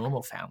an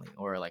abnormal family,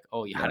 or like,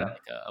 oh, you had Yeah.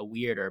 like a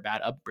weird or a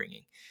bad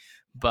upbringing.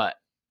 But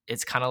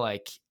it's kind of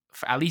like,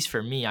 at least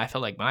for me, I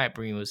felt like my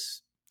upbringing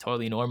was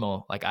totally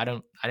normal. Like I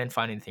didn't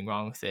find anything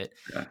wrong with it.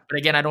 Yeah. But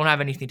again, I don't have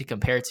anything to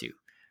compare to,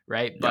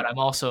 right? But Yeah. I'm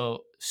also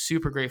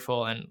super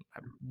grateful, and I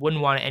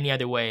wouldn't want it any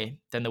other way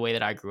than the way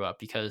that I grew up,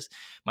 because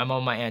my mom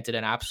and my aunt did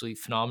an absolutely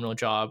phenomenal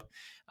job.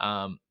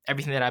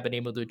 Everything that I've been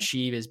able to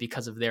achieve is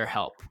because of their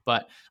help.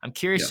 But I'm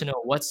curious Yeah. to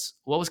know what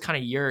was kind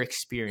of your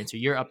experience or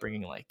your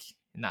upbringing like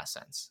in that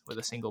sense with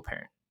a single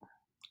parent.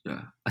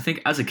 Yeah. I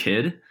think as a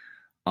kid,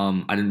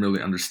 I didn't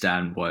really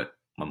understand what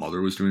my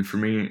mother was doing for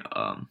me.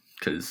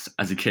 Because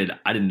as a kid,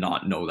 I did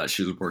not know that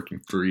she was working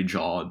 3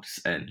 jobs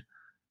and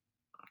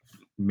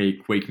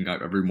waking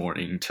up every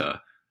morning to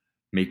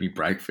make me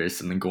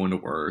breakfast and then going to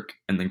work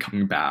and then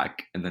coming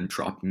back and then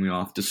dropping me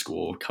off to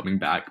school, coming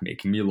back,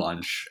 making me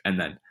lunch, and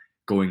then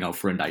going out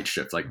for a night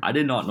shift. Like I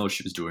did not know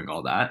she was doing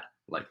all that.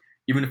 Like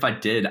even if I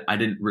did, I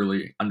didn't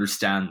really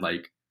understand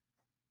like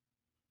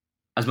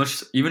as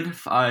much. Even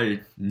if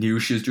I knew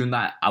she was doing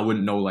that, I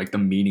wouldn't know like the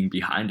meaning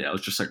behind it. I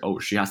was just like, oh,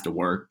 she has to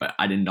work, but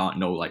I did not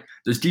know like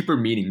there's deeper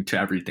meaning to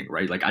everything,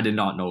 right? Like I did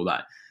not know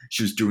that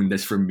she was doing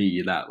this for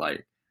me, that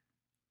like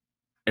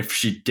if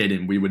she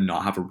didn't, we would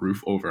not have a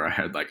roof over our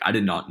head. Like I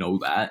did not know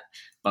that,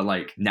 but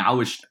like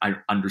now I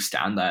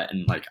understand that,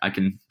 and like I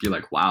can be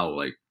like, wow,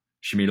 like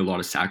she made a lot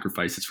of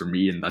sacrifices for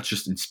me, and that's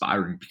just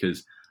inspiring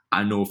because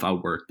I know if I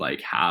worked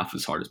like half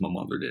as hard as my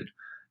mother did,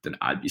 then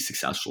I'd be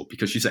successful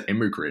because she's an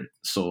immigrant.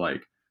 So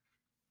like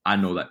I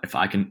know that if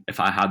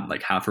I had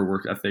like half her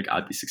work ethic,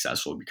 I'd be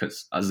successful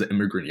because as an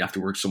immigrant, you have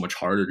to work so much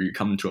harder. You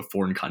come into a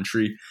foreign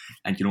country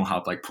and you don't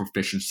have like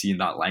proficiency in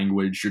that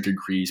language. Your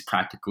degree is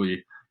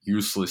practically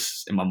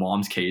useless. In my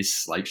mom's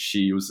case, like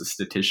she was a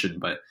statistician,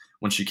 but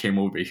when she came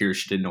over here,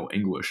 she didn't know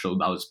English. So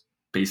that was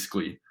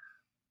basically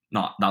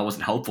that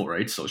wasn't helpful,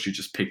 right? So she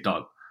just picked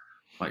up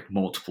like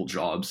multiple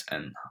jobs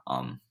and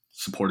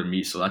supported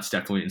me. So that's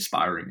definitely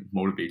inspiring,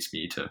 motivates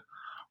me to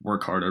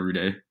work hard every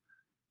day.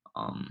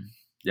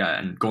 Yeah,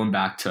 and going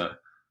back to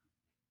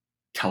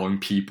telling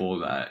people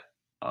that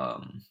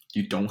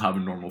you don't have a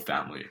normal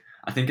family.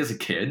 I think as a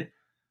kid,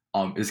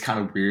 it's kind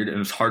of weird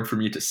and it's hard for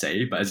me to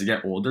say, but as I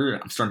get older,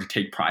 I'm starting to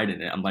take pride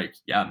in it. I'm like,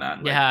 yeah, man.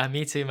 Like, Yeah,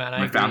 me too, man. I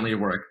my agree. family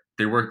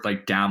they worked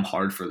like damn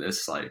hard for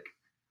this. Like,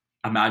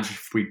 imagine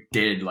if we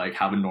did like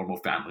have a normal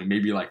family,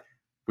 maybe like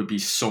would be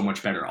so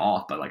much better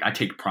off. But like, I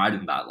take pride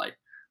in that. Like,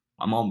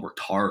 my mom worked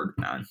hard,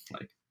 man.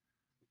 Like,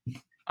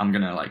 I'm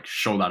gonna like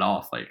show that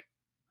off. Like,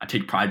 I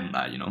take pride in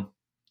that.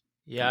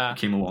 Yeah. It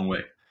came a long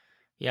way.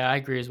 Yeah, I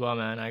agree as well,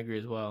 man. I agree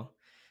as well.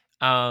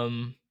 All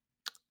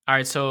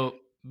right, so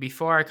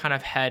before I kind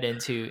of head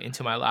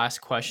into my last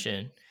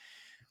question,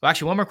 well,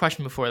 actually, one more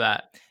question before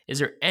that. Is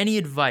there any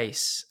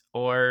advice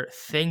or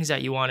things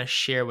that you want to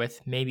share with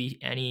maybe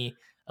any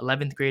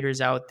 11th graders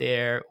out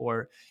there,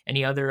 or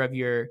any other of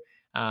your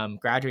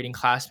graduating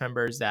class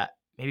members that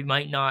maybe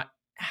might not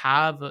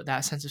have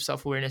that sense of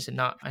self-awareness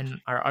and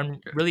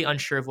really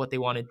unsure of what they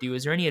want to do?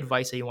 Is there any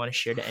advice that you want to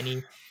share to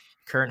any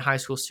current high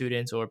school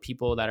students or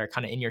people that are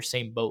kind of in your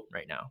same boat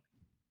right now?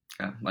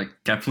 Yeah, like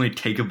definitely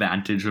take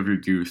advantage of your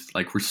youth.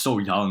 Like we're so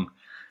young,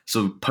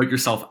 so put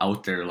yourself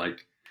out there.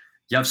 Like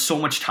you have so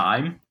much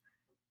time,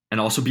 and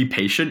also be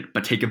patient,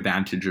 but take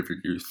advantage of your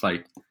youth.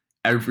 Like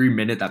every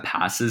minute that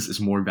passes is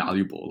more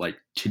valuable. Like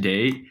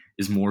today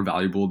is more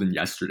valuable than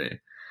yesterday.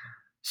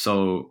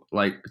 So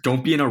like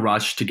don't be in a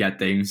rush to get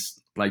things.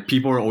 Like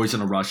people are always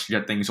in a rush to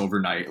get things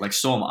overnight. Like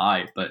so am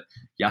I, but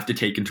you have to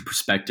take into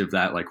perspective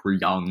that like we're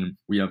young.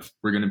 We're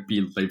gonna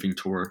be living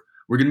for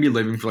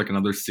like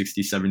another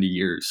 60, 70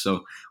 years.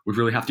 So we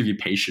really have to be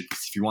patient,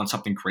 because if you want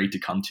something great to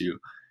come to you,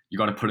 you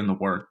got to put in the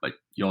work, but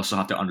you also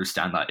have to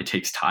understand that it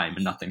takes time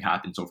and nothing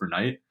happens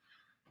overnight.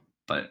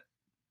 But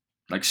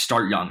like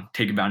start young,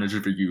 take advantage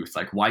of your youth.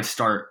 Like why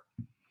start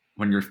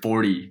when you're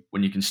 40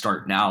 when you can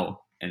start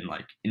now and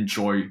like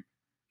enjoy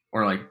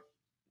or like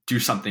do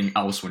something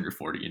else when you're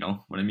 40, you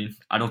know what I mean?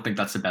 I don't think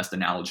that's the best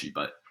analogy,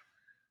 but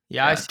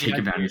Yeah, I see. take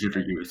advantage of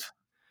your youth.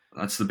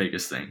 That's the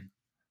biggest thing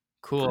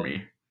for Cool.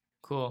 me.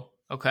 Cool.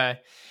 Okay.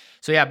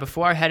 So yeah,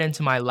 before I head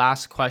into my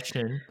last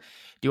question,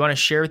 do you want to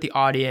share with the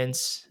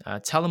audience,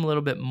 tell them a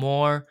little bit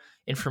more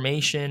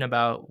information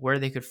about where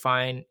they could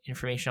find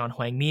information on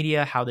Hwang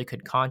Media, how they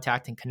could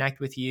contact and connect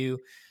with you,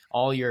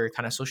 all your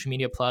kind of social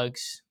media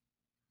plugs?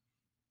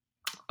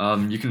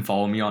 You can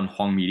follow me on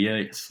Hwang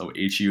Media, so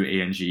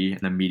HUANG,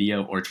 and then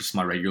media, or just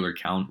my regular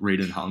account,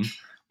 Raiden Hung,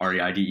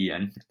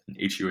 RAIDEN,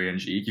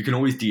 HUANG. You can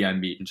always DM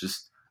me and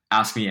just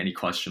ask me any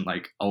question.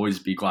 Like, always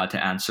be glad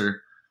to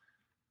answer.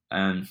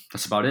 And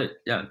that's about it.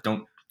 Yeah,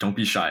 don't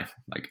be shy.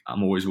 Like,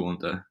 I'm always willing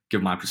to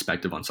give my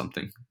perspective on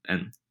something,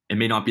 and it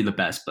may not be the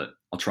best, but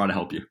I'll try to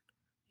help you.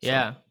 So,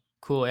 Yeah,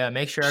 cool. Yeah,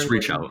 make sure just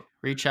reach everybody out.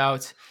 reach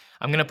out.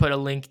 I'm gonna put a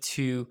link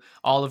to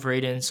all of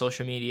Raiden's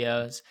social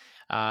medias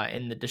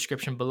in the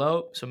description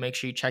below, so make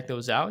sure you check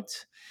those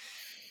out.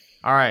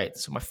 All right,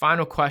 so my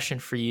final question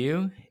for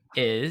you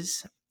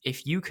is,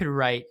 if you could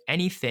write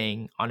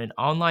anything on an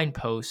online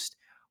post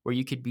where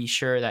you could be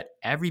sure that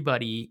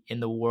everybody in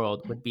the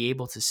world would be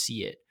able to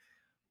see it,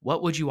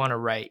 what would you want to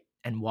write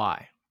and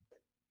why?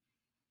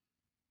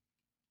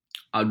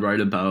 I'd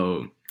write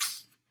about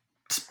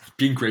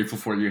being grateful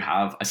for what you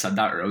have. I said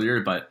that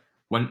earlier, but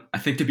when I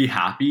think to be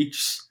happy,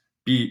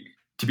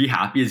 to be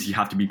happy is you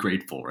have to be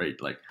grateful, right?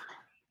 Like,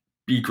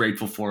 be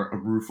grateful for a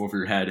roof over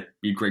your head.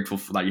 Be grateful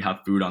for that you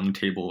have food on the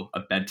table, a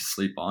bed to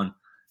sleep on,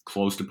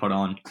 clothes to put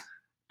on.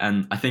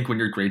 And I think when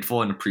you're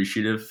grateful and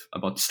appreciative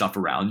about the stuff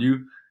around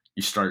you,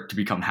 you start to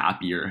become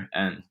happier.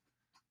 And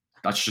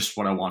that's just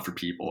what I want for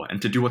people,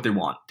 and to do what they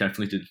want,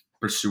 definitely to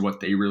pursue what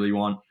they really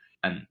want.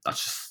 And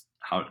that's just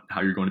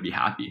how you're going to be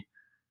happy.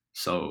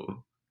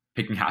 So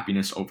picking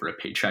happiness over a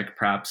paycheck,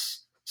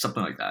 perhaps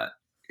something like that.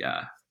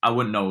 Yeah, I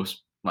wouldn't know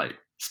like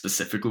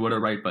specifically what I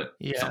write, but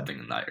Yeah. something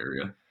in that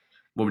area.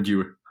 What would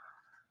you?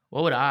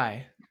 What would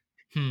I?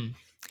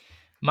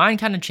 Mine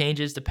kind of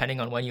changes depending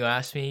on when you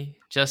ask me,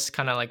 just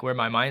kind of like where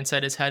my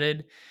mindset is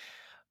headed.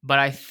 But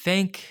I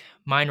think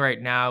mine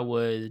right now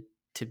would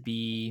to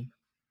be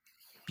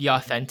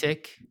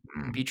authentic,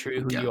 be true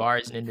to who Yeah. you are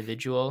as an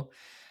individual.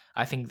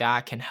 I think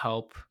that can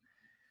help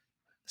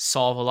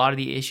solve a lot of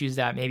the issues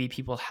that maybe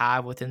people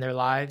have within their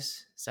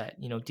lives. Is that,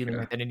 dealing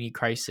with identity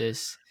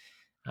crisis,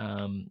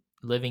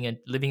 living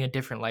a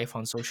different life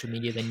on social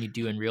media than you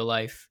do in real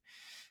life.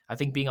 I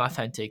think being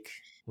authentic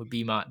would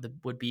be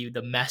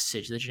the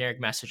message, the generic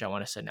message I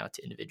want to send out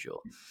to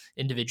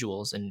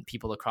individuals and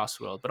people across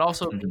the world. But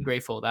also being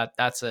grateful.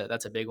 That's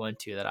a big one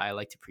too that I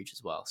like to preach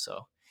as well.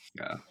 So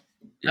Yeah.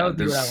 that would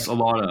be what I There's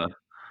want.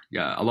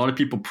 a lot of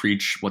people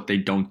preach what they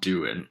don't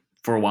do, and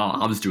for a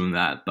while I was doing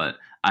that, but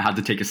I had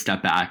to take a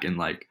step back and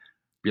like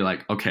be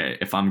like, okay,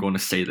 if I'm going to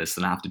say this,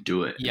 then I have to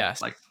do it.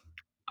 Yes. Like,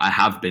 I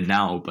have been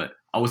now, but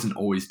I wasn't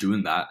always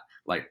doing that.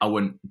 Like, I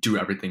wouldn't do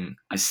everything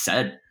I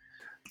said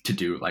to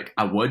do. Like,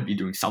 I would be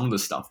doing some of the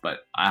stuff,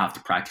 but I have to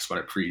practice what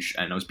I preach,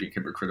 and I was being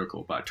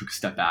hypocritical. But I took a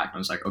step back and I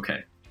was like,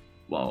 okay,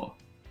 well,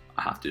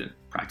 I have to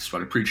practice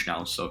what I preach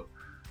now. So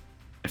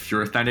if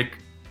you're authentic,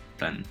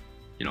 then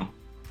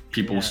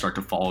people will start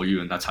to follow you,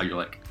 and that's how you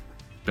like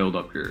build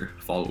up your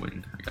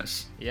following, I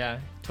guess. Yeah,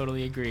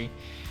 totally agree.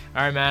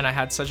 All right, man, I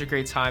had such a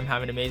great time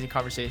having an amazing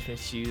conversation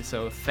with you.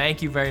 So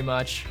thank you very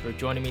much for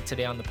joining me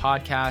today on the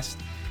podcast.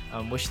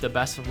 Wish you the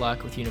best of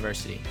luck with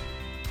university.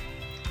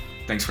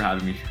 Thanks for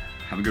having me.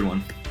 Have a good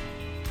one.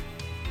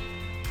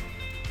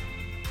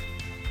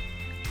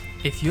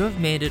 If you have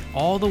made it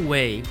all the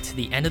way to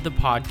the end of the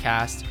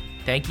podcast,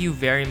 thank you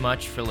very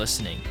much for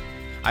listening.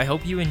 I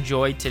hope you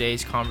enjoyed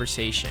today's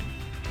conversation.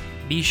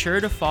 Be sure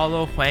to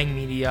follow Hwang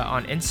Media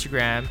on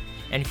Instagram,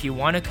 and if you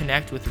want to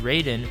connect with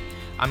Raiden,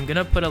 I'm going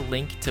to put a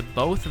link to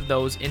both of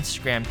those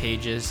Instagram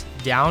pages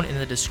down in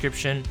the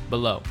description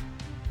below.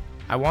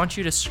 I want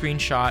you to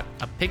screenshot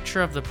a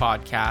picture of the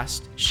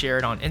podcast, share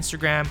it on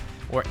Instagram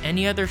or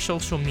any other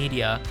social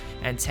media,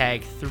 and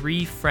tag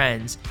 3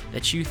 friends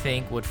that you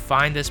think would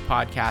find this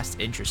podcast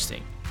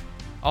interesting.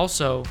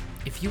 Also,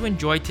 if you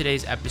enjoyed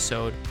today's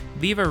episode,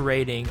 leave a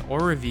rating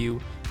or review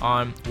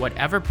on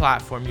whatever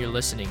platform you're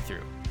listening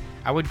through.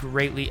 I would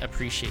greatly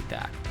appreciate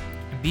that.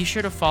 And be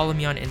sure to follow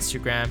me on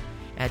Instagram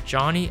at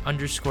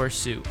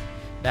Johnny_Su.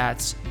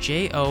 That's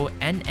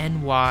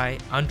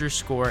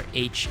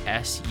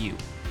JONNY_HSU.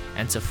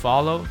 And to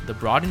follow the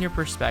Broaden Your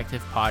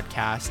Perspective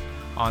podcast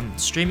on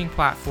streaming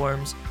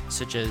platforms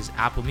such as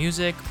Apple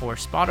Music or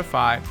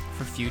Spotify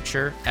for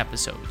future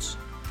episodes.